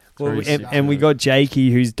Christ. Well, and we got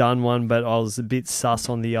Jakey who's done one, but I was a bit sus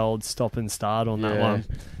on the old stop and start on that one.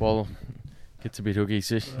 Well, gets a bit hooky.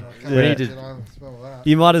 So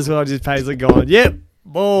you might as well just Paisley going, yep,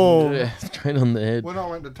 boom. Yeah, straight on the head. When I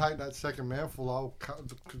went to take that second mouthful, I'll cut.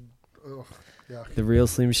 The real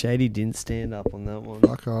Slim Shady didn't stand up on that one.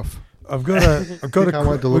 Fuck off. I've got a I'm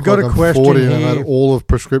question 40 here. and I had all of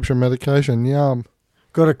prescription medication. Yum.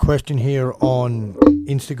 Got a question here on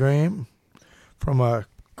Instagram from a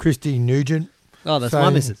Christy Nugent. Oh, that's my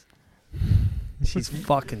missus. She's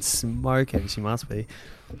fucking smoking. She must be.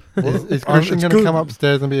 Is Christian going to come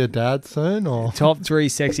upstairs and be a dad soon? Or top 3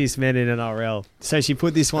 sexiest men in NRL. So she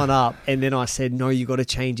put this one up, and then I said, "No, you got to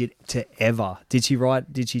change it to ever." Did she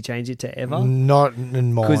change it to ever? Not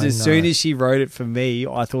in mine. Because as soon as she wrote it for me,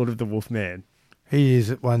 I thought of the Wolfman. He is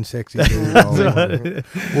one sexy dude.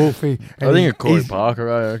 Wolfie. I think of Corey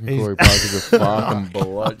Parker. I reckon Corey Parker's a fucking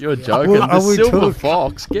bullet. You're joking. The Silver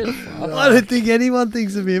Fox. Get I don't think anyone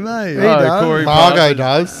thinks of him, mate. Corey Margot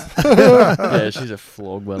does. Yeah, she's a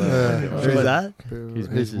flog. Who's that?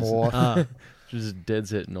 He's more. She's a dead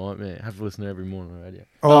set nightmare. I have to listen to her every morning on the radio.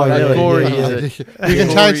 Oh, yeah. Corey you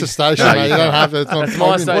can change the station, mate. You don't have to. It's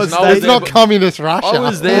my station. It's not communist Russia. I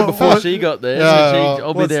was there before she got there. Yeah,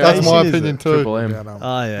 I'll be there. That's my opinion too. Triple M.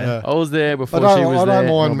 Oh, yeah. I was there before she was there. I don't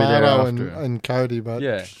mind Marto and Cody, but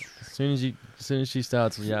yeah. As soon as she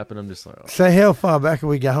starts yapping, I'm just like, oh. So how far back are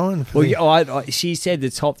we going? Well, she said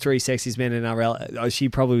the top 3 sexiest men in NRL. She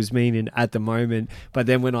probably was meaning at the moment, but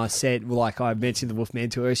then when I said, I mentioned the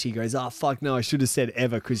Wolfman to her, she goes, "Oh fuck no, I should have said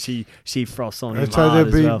ever," because she frosts on him hard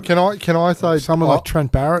as well. Can I say someone like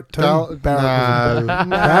Trent Barrett too? Barrett.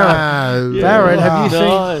 Barrett.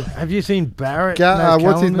 Have you seen Barrett?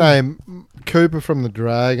 What's his name? Cooper from the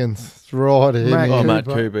Dragons. Right here. Matt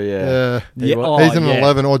Cooper, Yeah. Yeah. He's an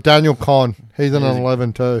 11. Or Daniel Conn. He's an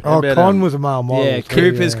 11 too. Oh, about, Con was a male model. Yeah, too,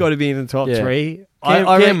 Cooper's yeah. got to be in the top Yeah. 3.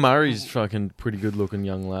 Cam Murray's fucking pretty good looking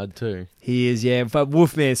young lad too. He is, yeah. But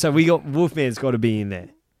Wolfman, so Wolfman's got to be in there.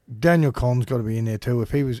 Daniel Con's got to be in there too.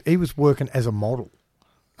 If he was working as a model.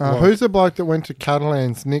 Who's the bloke that went to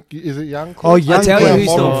Catalans? Nick, is it Young? Oh, Young I tell you Cliff. who's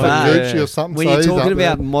model not for bad. Gucci or something. When so you're he's talking up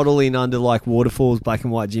there. about modelling under like Waterfall's black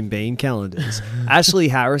and white Jim Beam calendars, Ashley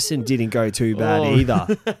Harrison didn't go too bad either.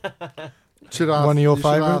 Should ask, One of your you should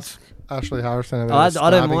favourites? ask Ashley Harrison. About I don't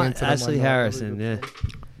starting mind incident Ashley one night. Harrison, yeah.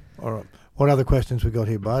 All right. What other questions we got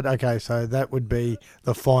here, bud? Okay, so that would be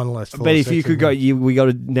the finalists. But if you could go, we got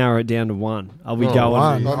to narrow it down to one. Are we Oh, going?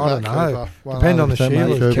 one. Not I don't Matt know. Cooper. Depend on the 100% Matt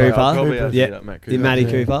Shearers. Cooper. Cooper? I'll probably have to Yeah. hit up Matt The Cooper. Matty Yeah.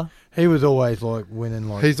 Cooper. He was always like winning.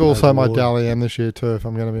 Like He's those also my awards. Dally M this year too, if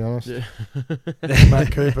I'm going to be honest. Yeah.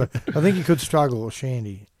 Matt Cooper. I think he could struggle, or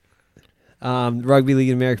Shandy. Rugby League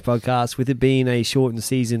in America podcast. With it being a shortened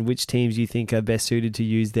season, which teams do you think are best suited to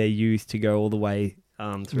use their youth to go all the way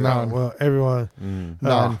through? No. Well, everyone.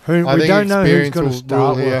 No. Who, I we think don't know who's experience going to will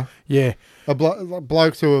start. rule here. Yeah,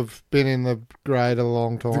 Blokes who have been in the grade a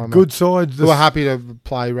long the time. good sides. Who are happy to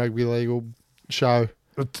play rugby league will show.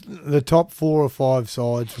 The top 4 or 5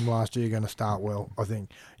 sides from last year are going to start well, I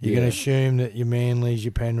think. You're going to assume that your Manlys,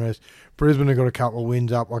 your Penrith, Brisbane have got a couple of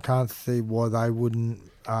wins up. I can't see why they wouldn't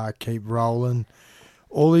keep rolling.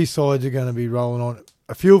 All these sides are going to be rolling on.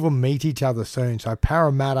 A few of them meet each other soon. So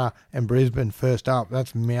Parramatta and Brisbane first up.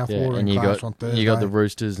 That's mouthwatering and you clash got on Thursday. you got the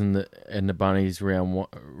Roosters and the Bunnies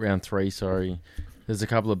round 3. Sorry, there's a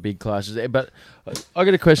couple of big clashes there. But I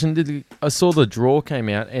got a question. I saw the draw came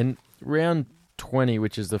out, and round 20,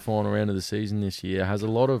 which is the final round of the season this year, has a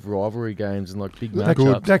lot of rivalry games and like big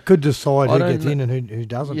matchups. that could decide I who don't gets in and who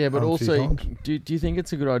doesn't. Yeah, but a few also, times. do you think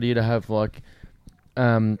it's a good idea to have like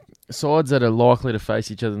sides that are likely to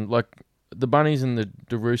face each other, like the Bunnies and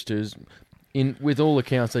the Roosters? With all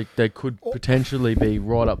accounts, they could potentially be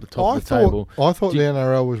right up the top of the table. I thought the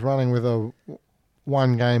NRL was running with a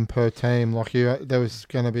 1 game per team. Like there was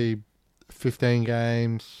going to be 15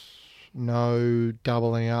 games, no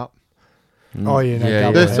doubling up. Oh, yeah, no,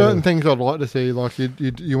 double There's header. certain things I'd like to see. Like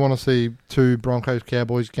you want to see 2 Broncos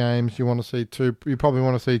Cowboys games. You want to see 2. You probably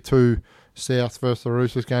want to see 2 South versus the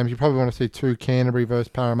Roosters games. You probably want to see 2 Canterbury versus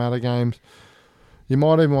Parramatta games. You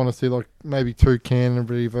might even want to see like maybe 2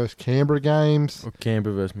 Canterbury versus Canberra games. Or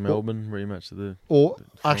Canberra versus Melbourne rematch of the. Or finals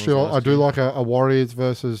actually, I last do year. like a Warriors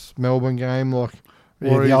versus Melbourne game. Like Yeah, the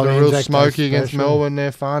Warriors old are real Anzac Day smoky against special. Melbourne.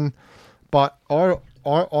 They're fun, but I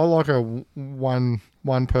like a one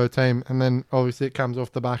per team, and then obviously it comes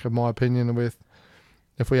off the back of my opinion with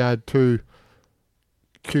if we had 2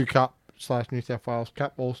 Q Cup / New South Wales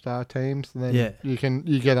Cup All-Star teams, then Yeah. you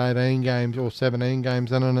get 18 games or 17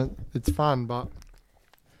 games in, and it's fun. But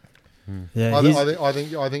Yeah, I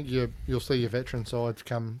think you'll see your veteran sides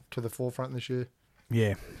come to the forefront this year.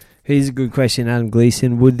 Yeah. here's a good question, Adam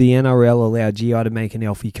Gleeson. Would the NRL allow GI to make an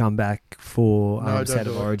Elfie comeback for No, don't State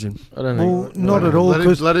do of it. Origin? I don't Well, think. not at all. Let him,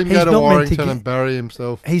 'cause let him he's go to not meant to Warrington get- and bury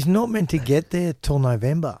himself. He's not meant to get there till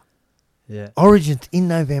November. Yeah. Origin's in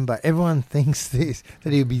November. Everyone thinks this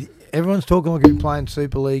that he'll be. Everyone's talking like he'll be playing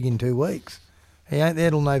Super League in 2 weeks. He ain't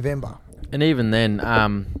there till November. And even then,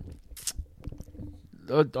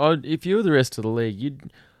 if you were the rest of the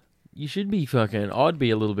league, you should be fucking. I'd be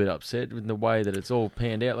a little bit upset with the way that it's all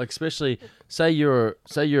panned out. Like, especially say you're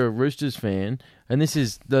a Roosters fan, and this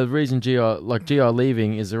is the reason GI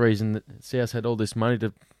leaving is the reason that South had all this money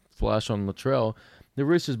to flash on Latrell. The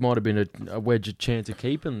Roosters might have been a wedge chance of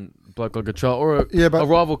keeping bloke like Latrell, or a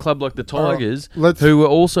rival club like the Tigers, who were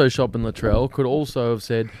also shopping Latrell, could also have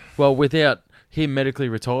said, well, without him medically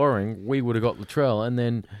retiring, we would have got Latrell, and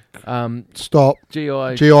then Stop.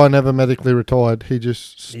 GI never medically retired. He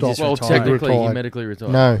just stopped. just Well, retired. technically, he Retired. medically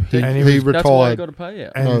retired. No, he And he retired. That's why he got a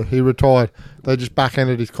payout. And- No, he retired. They just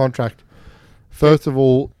back-ended his contract. First of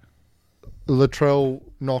all, Latrell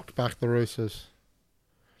knocked back the Roosters.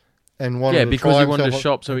 And wanted to because try he wanted to himself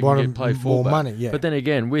shop so he wanted could play more fullback. money, yeah. But then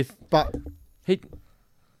again, But he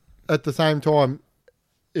at the same time,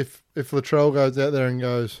 if Latrell goes out there and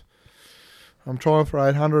goes, I'm trying for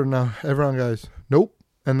 800, and everyone goes, nope.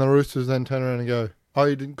 And the Roosters then turn around and go, oh,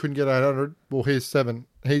 you couldn't get 800? Well, here's 7.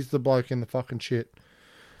 He's the bloke in the fucking shit.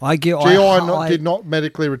 Did not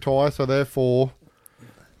medically retire, so therefore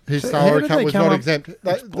his So salary how did cut they was come not up- exempt.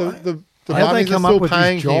 The How they Bunnies are come up still with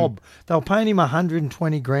paying his job? him. They were paying him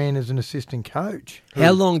 $120,000 as an assistant coach.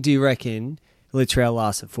 How long do you reckon Latrell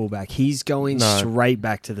last at fullback. He's going straight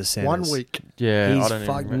back to the centres. 1 week. Yeah, He's I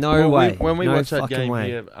don't even no way. When we no watched that fucking game way.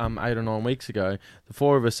 here 8 or 9 weeks ago, the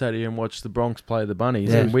four of us sat here and watched the Bronx play the Bunnies.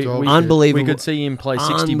 Yeah. And we Unbelievable. We could see him play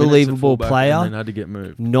 60 minutes Unbelievable at fullback player. and then had to get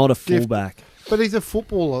moved. Not a fullback. But he's a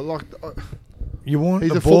footballer. Like You want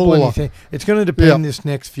he's the a ball in his footballer. hand. It's going to depend this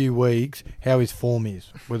next few weeks how his form is,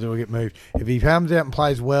 whether he'll get moved. If he comes out and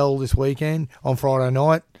plays well this weekend on Friday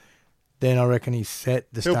night, then I reckon he's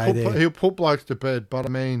set to stay there. He'll put blokes to bed. But I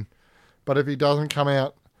mean, if he doesn't come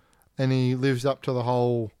out and he lives up to the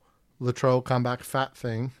whole Latrell comeback fat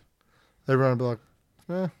thing, everyone will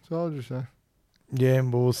be like, so I'll just say. Yeah,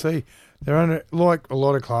 but we'll see. They're under, like a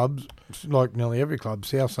lot of clubs, like nearly every club.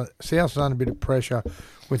 South's under a bit of pressure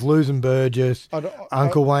with losing Burgess,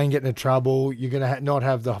 Uncle Wayne getting in trouble. You're going to not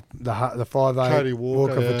have the 5'8" Cody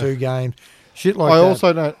Walker for 2 games. Shit like that. I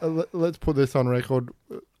also don't. Let's put this on record.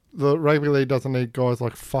 The rugby league doesn't need guys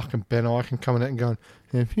like fucking Ben Ikin coming out and going,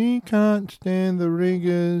 if you can't stand the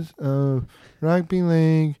rigours of rugby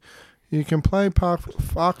league, you can play park.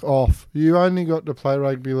 Fuck off. You only got to play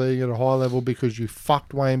rugby league at a high level because you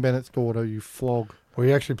fucked Wayne Bennett's daughter, you flog. Well,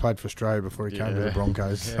 he actually played for Australia before he came to the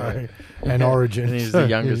Broncos and Origin. And he's the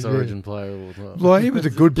youngest Origin player of all time. Well, he was a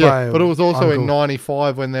good player. But it was also in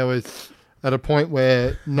 95 when there was at a point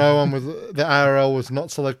where no one was, the ARL was not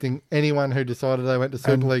selecting anyone who decided they went to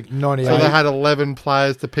Super League. 98. So they had 11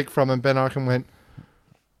 players to pick from, and Ben Ikin went,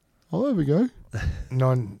 oh, there we go.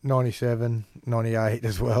 97, 98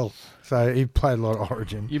 as well. So he played a lot of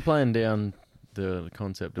Origin. You're playing down the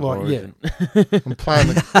concept of Like, Origin. I'm playing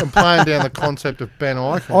down the concept of Ben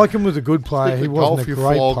Ikin. Ikin was a good player. Stick He with wasn't golf, a you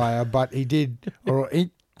great flog. player, but he did. Or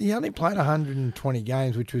he only played 120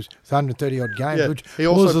 games, which was 130 odd games, Yeah, which he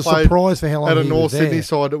also was a played surprise for how long At a he North was there. Sydney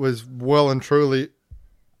side, it was well and truly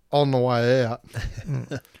on the way out.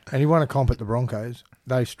 And he won a comp at the Broncos.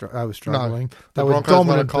 They were struggling. The They were Broncos won a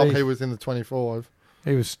dominant. comp. beef. He was in the 25.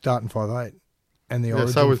 He was starting 5'8", and the Yeah,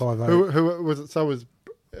 Origin so was 5'8". who was it? So was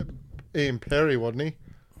Ian Perry, wasn't he?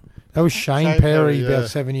 That was Shane Shane Perry Perry, about yeah.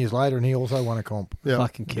 7 years later, and he also won a comp. Yeah,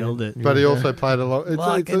 Fucking killed it. but he also played along.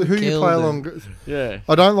 Fucking Who you killed play it. along? Yeah.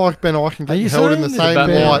 I don't like Ben Ikin Are getting you held in the saying same that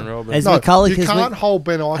Batman light. and Robin. Has No, McCulloch you has can't hold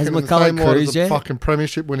Ben Ikin has in the McCulloch same light as cruised a yet? fucking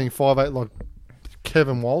premiership winning 5'8" like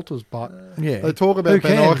Kevin Walters, but Yeah, they talk Who about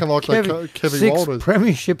Ben can? Ikin like Kevin 6 Walters.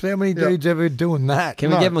 premierships. How many Yeah. dudes ever doing that?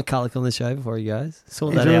 Can we No. get McCulloch on the show before he goes?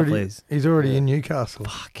 Sort He's that out, already- please. He's already in Newcastle.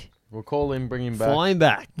 Fuck. We'll call him, bring him back. Fly him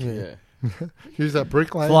back. Yeah. Use that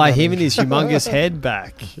brick lane. Fly him and his humongous head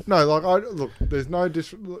back. No, look. There's no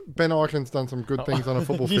Ben Ikin's done some good things on a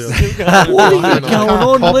football field. What are you going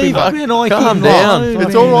on? Copy Leave that. Ben Ikin Calm down. alone.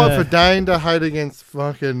 It's all right for Dane to hate against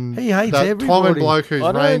fucking He hates that everybody. common bloke who's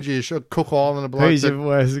I don't- rangy, Cook Island bloke. Who's that- your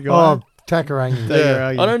worst guy? Oh, Takarangi. Yeah.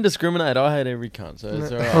 I don't discriminate. I hate every cunt, so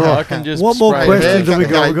it's all right. All right. I can just What more spray questions hair, have we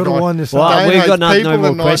got? We've got to Dane wind this Well, up. Dane we've got hates no people more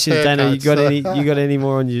and nice questions, Dana. You got haircuts. you got any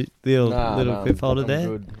more on your little Nah, clip holder I'm there?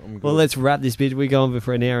 good. I'm good. Well, let's wrap this bitch. We're going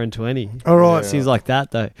for an hour and 20. All right. Yeah. Seems like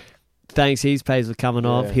that though. Thanks, his pays were coming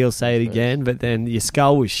off. Yeah, He'll say it thanks. again, but then your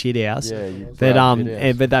skull was shit house. Yeah, you But grabbed it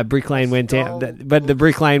out. but that brick lane went Skull. down. But the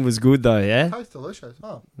brick lane was good though. Yeah. Tastes delicious.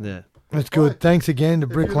 Oh. Yeah. That's good. Thanks again to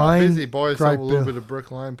If Brick you're not Lane. busy, buy yourself Great a little bill. bit of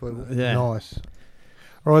Brick Lane. Put it. Yeah. Nice.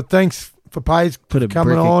 All right. Thanks for Paige Put a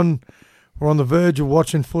coming brick- on. We're on the verge of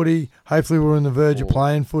watching footy. Hopefully, we're on the verge of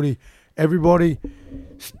playing footy. Everybody,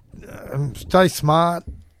 stay smart.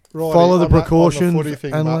 Righty, Follow the on that- on precautions footy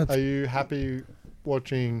thing, and but let's- are you happy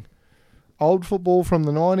watching old football from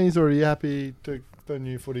the 90s, or are you happy to the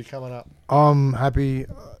new footy coming up? I'm happy.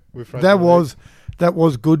 With That was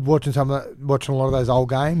good watching watching a lot of those old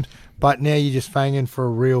games. But now you're just fanging for a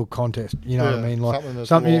real contest. You know what I Yeah, mean? Like something that's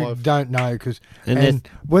something you live. don't know because And and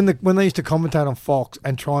when they used to commentate on Fox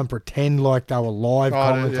and try and pretend like they were live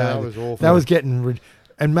commentators, yeah, that was awful. that was getting.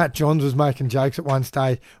 And Matt Johns was making jokes at one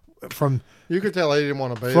stage from You could tell he didn't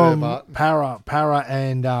want to be there, from but Para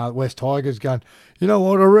and West Tigers going, you know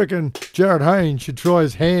what, I reckon Jared Haynes should try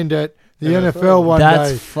his hand at the NFL one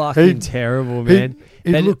That's day. fucking He'd- terrible, man.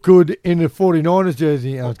 He But- looked good in the 49ers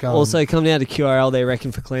jersey. And I was going, Also, come down to QRL, they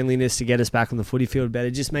reckon, for cleanliness to get us back on the footy field better.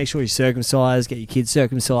 Just make sure you're circumcised, get your kids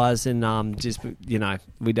circumcised, and just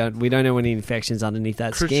we don't know any infections underneath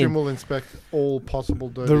that Christian skin. will inspect all possible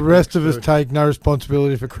dirty the rest of things us too. take no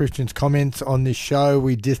responsibility for Christian's comments on this show.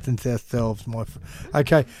 We distance ourselves.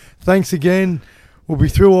 Okay, thanks again. We'll be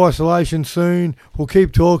through isolation soon. We'll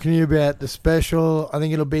keep talking to you about the special. I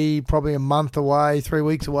think it'll be probably a month away, 3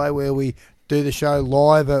 weeks away, where we do the show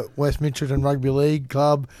live at West Mitchelton Rugby League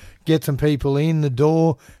Club. Get some people in the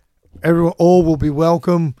door. Everyone, all will be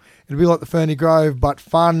welcome. It'll be like the Ferny Grove, but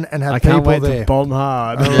fun and have I people can't wait there. to bomb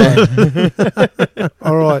hard.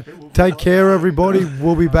 All right. Take care, everybody.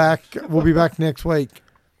 We'll be back. We'll be back next week.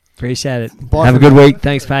 Appreciate it. Bye Have a for good now. week.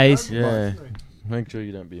 Thanks, Pays. Yeah. Make sure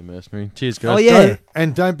you don't be a mercenary. Cheers, guys. Oh, yeah.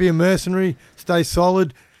 Don't be a mercenary. Stay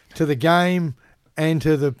solid to the game and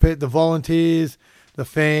to the volunteers, the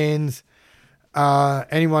fans,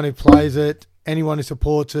 anyone who plays it, anyone who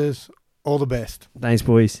supports us. All the best. Thanks,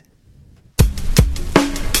 boys.